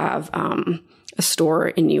actually have a store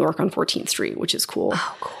in New York on 14th Street, which is cool.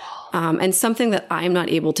 Oh, cool. And something that I'm not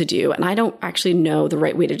able to do, and I don't actually know the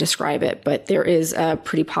right way to describe it, but there is a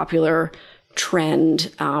pretty popular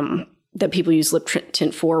trend that people use lip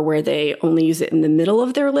tint for where they only use it in the middle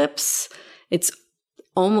of their lips. It's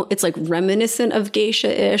like reminiscent of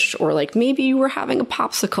geisha-ish, or like maybe you were having a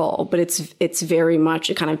popsicle, but it's very much,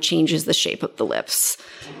 it kind of changes the shape of the lips.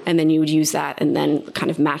 And then you would use that and then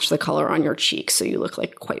kind of match the color on your cheeks so you look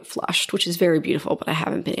like quite flushed, which is very beautiful, but I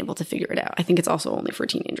haven't been able to figure it out. I think it's also only for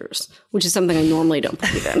teenagers, which is something I normally don't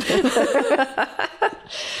believe in.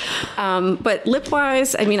 But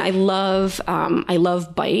lip-wise, I mean, I love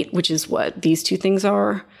Bite, which is what these two things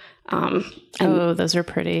are. Those are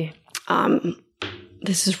pretty.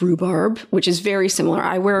 This is Rhubarb, which is very similar.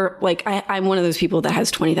 I wear, like, I'm one of those people that has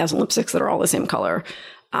 20,000 lipsticks that are all the same color.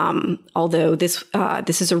 Although this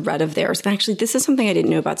is a red of theirs. And actually, this is something I didn't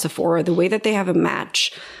know about Sephora. The way that they have a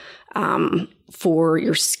match for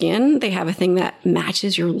your skin, they have a thing that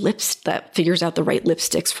matches your lips, that figures out the right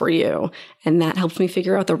lipsticks for you. And that helped me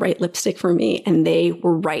figure out the right lipstick for me. And they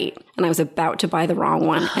were right. And I was about to buy the wrong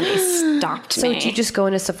one, and they stopped me. So do you just go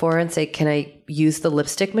into Sephora and say, can I use the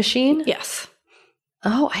lipstick machine? Yes.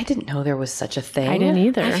 Oh, I didn't know there was such a thing. I didn't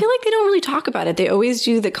either. I feel like they don't really talk about it. They always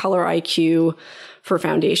do the color IQ for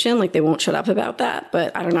foundation. Like they won't shut up about that,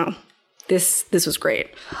 but I don't know. This was great.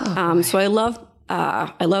 So I love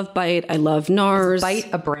Bite. I love NARS. Is Bite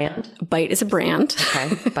a brand? Bite is a brand.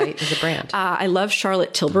 Okay. Bite is a brand. I love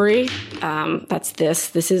Charlotte Tilbury. That's this.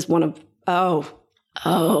 This is one of,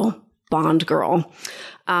 Bond Girl.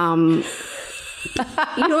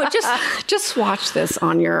 Just swatch this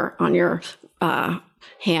on your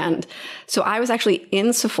hand. So I was actually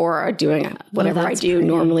in Sephora doing whatever I do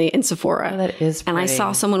normally in Sephora. Oh, that is pretty. And I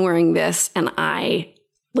saw someone wearing this, and I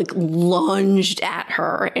like lunged at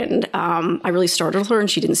her, and I really startled her, and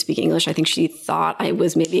she didn't speak English. I think she thought I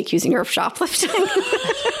was maybe accusing her of shoplifting.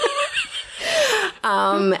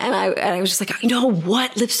 And I was just like,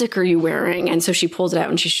 what lipstick are you wearing? And so she pulled it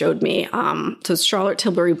out and she showed me. So it's Charlotte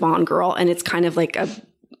Tilbury Bond Girl, and it's kind of like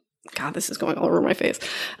God, this is going all over my face.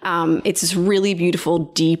 It's this really beautiful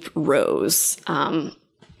deep rose.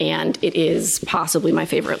 And it is possibly my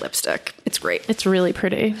favorite lipstick. It's great. It's really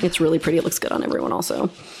pretty. It's really pretty. It looks good on everyone also.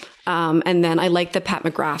 And then I like the Pat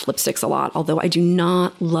McGrath lipsticks a lot, although I do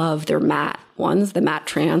not love their matte ones, the matte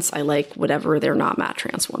trance. I like whatever their not matte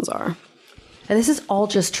trance ones are. And this is all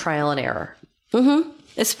just trial and error. Mm-hmm.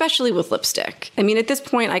 Especially with lipstick. I mean, at this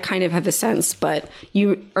point, I kind of have a sense, but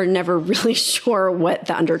you are never really sure what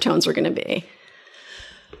the undertones are going to be.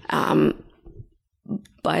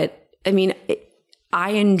 But I mean,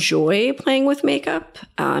 I enjoy playing with makeup,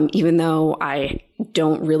 even though I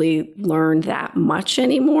don't really learn that much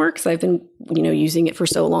anymore because I've been, using it for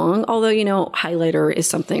so long. Although, highlighter is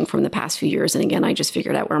something from the past few years. And again, I just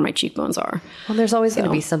figured out where my cheekbones are. Well, there's always going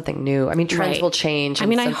to be something new. I mean, trends will change.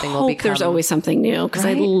 And I something hope will become... there's always something new because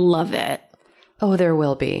I love it. Oh, there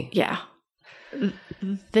will be. Yeah.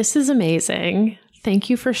 This is amazing. Thank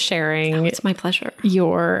you for sharing. It's my pleasure.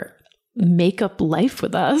 Your makeup life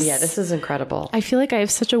with us. Yeah, this is incredible. I feel like I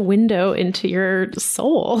have such a window into your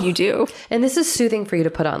soul. You do. And this is soothing for you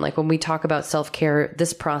to put on. Like when we talk about self-care,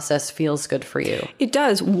 this process feels good for you. It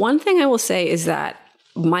does. One thing I will say is that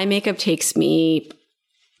my makeup takes me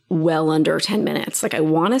well under 10 minutes. Like I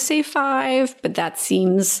want to say 5, but that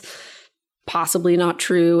seems possibly not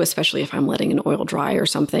true, especially if I'm letting an oil dry or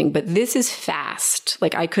something. But this is fast.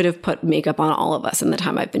 Like I could have put makeup on all of us in the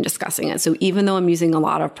time I've been discussing it. So even though I'm using a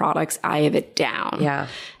lot of products, I have it down. Yeah.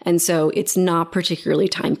 And so it's not particularly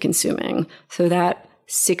time consuming. So that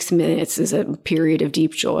 6 minutes is a period of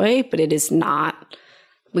deep joy, but it is not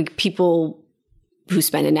like people who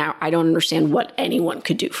spend an hour. I don't understand what anyone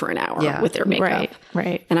could do for an hour with their makeup.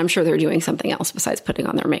 Right. And I'm sure they're doing something else besides putting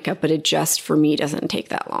on their makeup, but it just, for me, doesn't take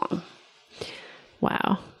that long.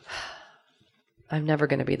 Wow. I'm never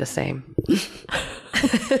going to be the same.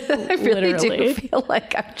 I really do feel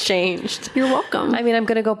like I've changed. You're welcome. I mean, I'm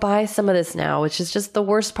going to go buy some of this now, which is just the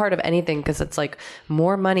worst part of anything because it's like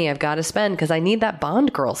more money I've got to spend because I need that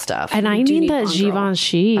Bond Girl stuff. And I need that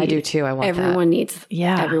Givenchy. I do too. I want everyone that.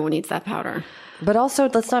 Everyone needs that powder. But also,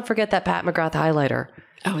 let's not forget that Pat McGrath highlighter.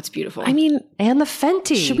 Oh, it's beautiful. I mean, and the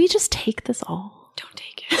Fenty. Should we just take this all? Don't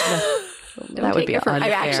take it. That would be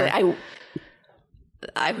unfair.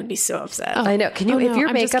 I would be so upset. I know. Can you? If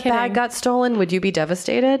your makeup bag got stolen, would you be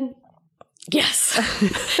devastated? Yes.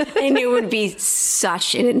 I knew it would be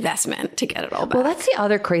such an investment to get it all back. Well, that's the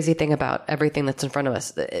other crazy thing about everything that's in front of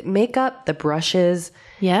us. The makeup, the brushes.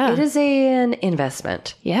 Yeah. It is an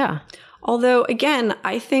investment. Yeah. Although, again,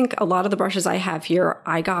 I think a lot of the brushes I have here,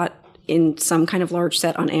 I got in some kind of large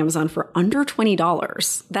set on Amazon for under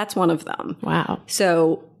 $20. That's one of them. Wow.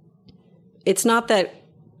 So it's not that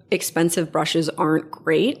expensive brushes aren't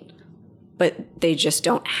great, but they just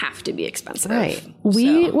don't have to be expensive. Right.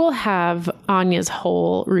 We will have Anya's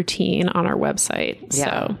whole routine on our website.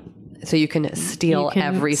 Yeah. So you can steal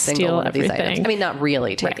every single one of these items. I mean, not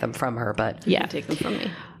really take them from her, but you can take them from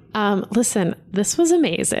me. Listen, this was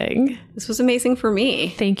amazing. This was amazing for me.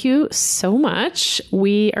 Thank you so much.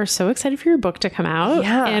 We are so excited for your book to come out.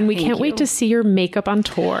 Yeah, and we can't wait to see your makeup on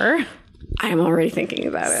tour. I'm already thinking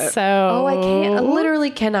about it. So, I literally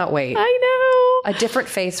cannot wait. I know. A different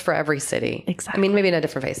face for every city. Exactly. I mean, maybe not a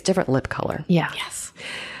different face, different lip color. Yeah. Yes.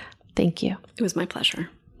 Thank you. It was my pleasure.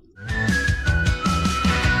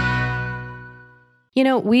 You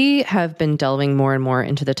know, we have been delving more and more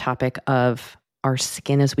into the topic of our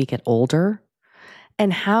skin as we get older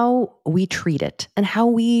and how we treat it and how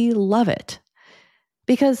we love it.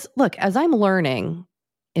 Because look, as I'm learning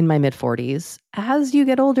in my mid-40s, as you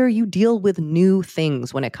get older, you deal with new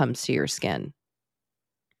things when it comes to your skin.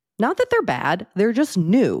 Not that they're bad, they're just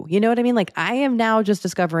new. You know what I mean? Like I am now just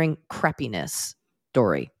discovering crepiness,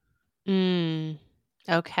 Dory.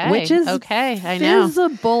 Okay. Which is I know.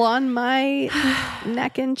 visible on my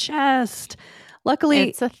neck and chest. Luckily,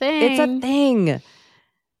 it's a thing.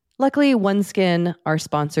 Luckily, OneSkin, our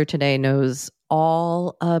sponsor today, knows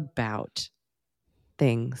all about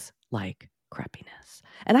things like crepiness.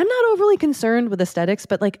 And I'm not overly concerned with aesthetics,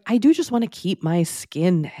 but like I do just want to keep my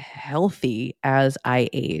skin healthy as I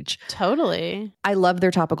age. Totally. I love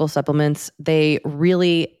their topical supplements. They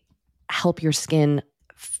really help your skin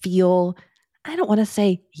feel, I don't want to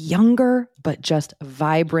say younger, but just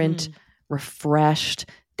vibrant, refreshed.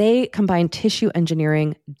 They combine tissue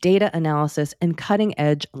engineering, data analysis, and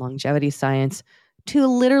cutting-edge longevity science to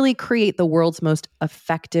literally create the world's most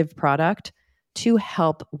effective product to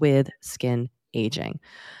help with skin aging.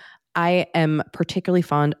 I am particularly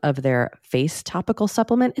fond of their face topical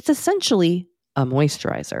supplement. It's essentially a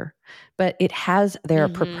moisturizer, but it has their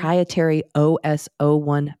proprietary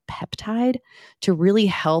OS01 peptide to really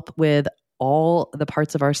help with all the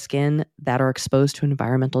parts of our skin that are exposed to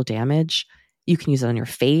environmental damage. You can use it on your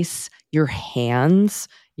face, your hands,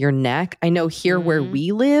 your neck. I know here where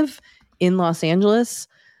we live in Los Angeles,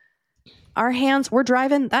 our hands, we're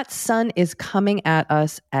driving, that sun is coming at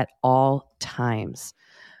us at all times.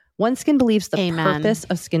 OneSkin believes the purpose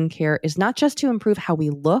of skincare is not just to improve how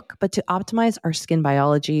we look, but to optimize our skin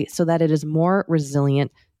biology so that it is more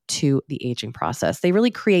resilient to the aging process. They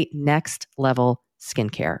really create next level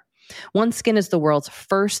skincare. OneSkin is the world's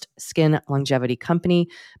first skin longevity company.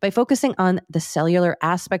 By focusing on the cellular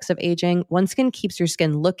aspects of aging, OneSkin keeps your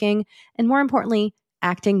skin looking and, more importantly,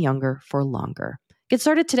 acting younger for longer. Get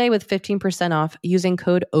started today with 15% off using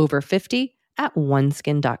code OVER50 at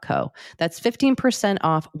oneskin.co. That's 15%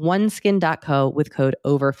 off oneskin.co with code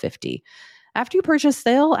OVER50. After you purchase,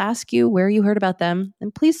 they'll ask you where you heard about them,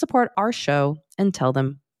 and please support our show and tell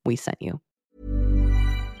them we sent you.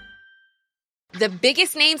 The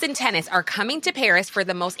biggest names in tennis are coming to Paris for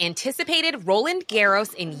the most anticipated Roland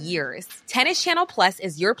Garros in years. Tennis Channel Plus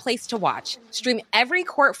is your place to watch. Stream every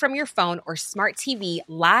court from your phone or smart TV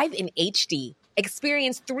live in HD.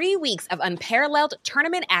 Experience 3 weeks of unparalleled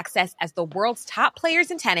tournament access as the world's top players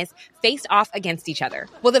in tennis face off against each other.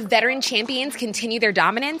 Will the veteran champions continue their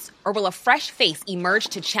dominance, or will a fresh face emerge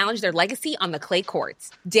to challenge their legacy on the clay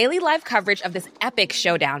courts? Daily live coverage of this epic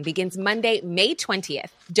showdown begins Monday, May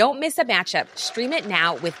 20th. Don't miss a matchup. Stream it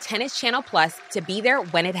now with Tennis Channel Plus to be there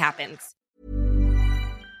when it happens.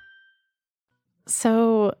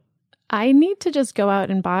 So I need to just go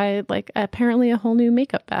out and buy apparently a whole new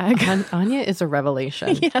makeup bag. Anya is a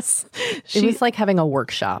revelation. Yes. It was like having a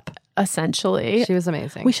workshop. Essentially. She was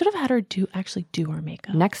amazing. We should have had her do our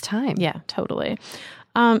makeup. Next time. Yeah, totally.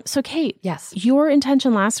 So Kate. Yes. Your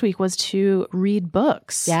intention last week was to read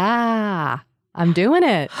books. Yeah. I'm doing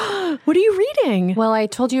it. What are you reading? Well, I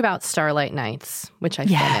told you about Starlight Nights, which I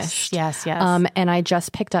finished. Yes. And I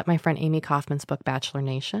just picked up my friend Amy Kaufman's book, Bachelor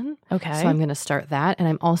Nation. Okay. So I'm going to start that. And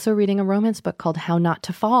I'm also reading a romance book called How Not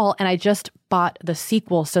to Fall. And I just bought the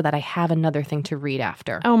sequel so that I have another thing to read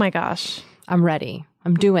after. Oh my gosh. I'm ready.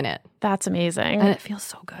 I'm doing it. That's amazing. And it feels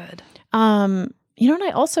so good. You know, and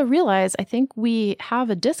I also realized I think we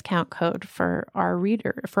have a discount code for our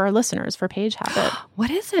listeners for Page Habit.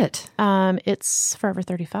 What is it? It's Forever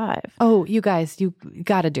 35. Oh, you guys, you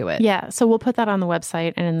got to do it. Yeah, so we'll put that on the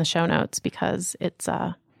website and in the show notes because it's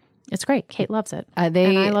great. Kate loves it. And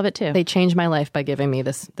I love it too. They changed my life by giving me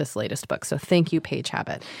this latest book. So thank you, Page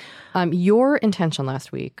Habit. Your intention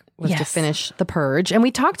last week was to finish The Purge, and we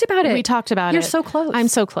talked about it. You're so close. I'm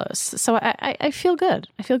so close. So I feel good.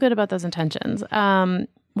 I feel good about those intentions.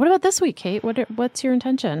 What about this week, Kate? What's your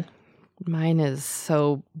intention? Mine is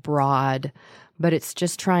so broad, but it's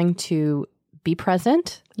just trying to be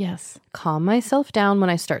present. Yes. Calm myself down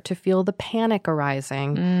when I start to feel the panic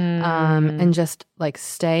arising, and just like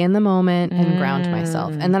stay in the moment and ground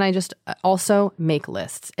myself. And then I just also make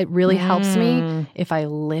lists. It really helps me if I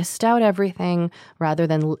list out everything rather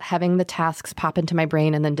than having the tasks pop into my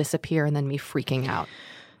brain and then disappear and then me freaking out.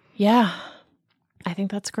 Yeah. I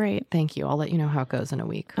think that's great. Thank you. I'll let you know how it goes in a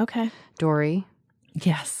week. Okay. Dory.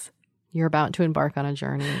 Yes. You're about to embark on a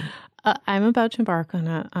journey. I'm about to embark on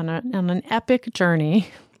an epic journey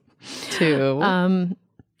to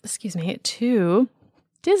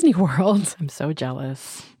Disney World. I'm so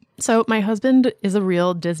jealous. So my husband is a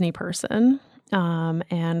real Disney person,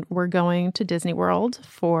 and we're going to Disney World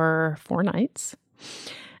for 4 nights.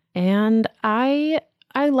 And I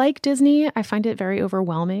like Disney. I find it very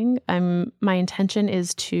overwhelming. My intention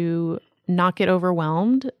is to not get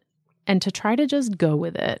overwhelmed and to try to just go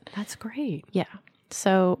with it. That's great. Yeah.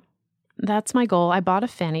 So that's my goal. I bought a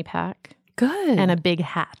fanny pack. Good. And a big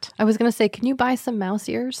hat. I was going to say, can you buy some mouse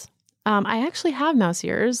ears? I actually have mouse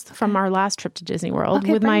ears from our last trip to Disney World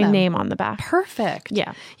with my name on the back. Perfect.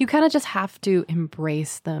 Yeah. You kind of just have to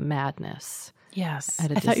embrace the madness. Yes. I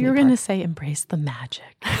thought you were going to say embrace the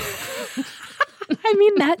magic. I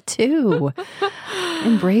mean that too.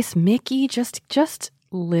 Embrace Mickey. Just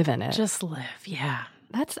live in it. Just live. Yeah.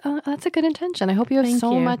 That's a good intention. I hope you have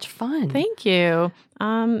much fun. Thank you.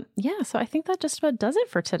 Yeah, so I think that just about does it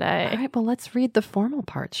for today. All right, well, let's read the formal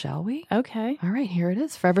part, shall we? Okay. All right, here it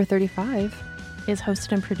is. Forever 35 is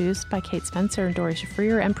hosted and produced by Kate Spencer and Dory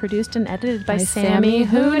Shafrir and produced and edited by Sammy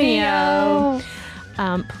Junio.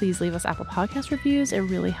 Please leave us Apple Podcast reviews. It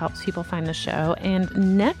really helps people find the show.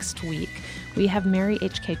 And next week, we have Mary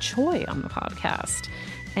H.K. Choi on the podcast.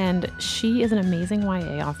 And she is an amazing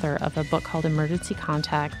YA author of a book called Emergency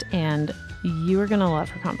Contact, and you are going to love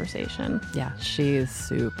her conversation. Yeah, she's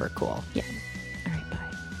super cool. Yeah.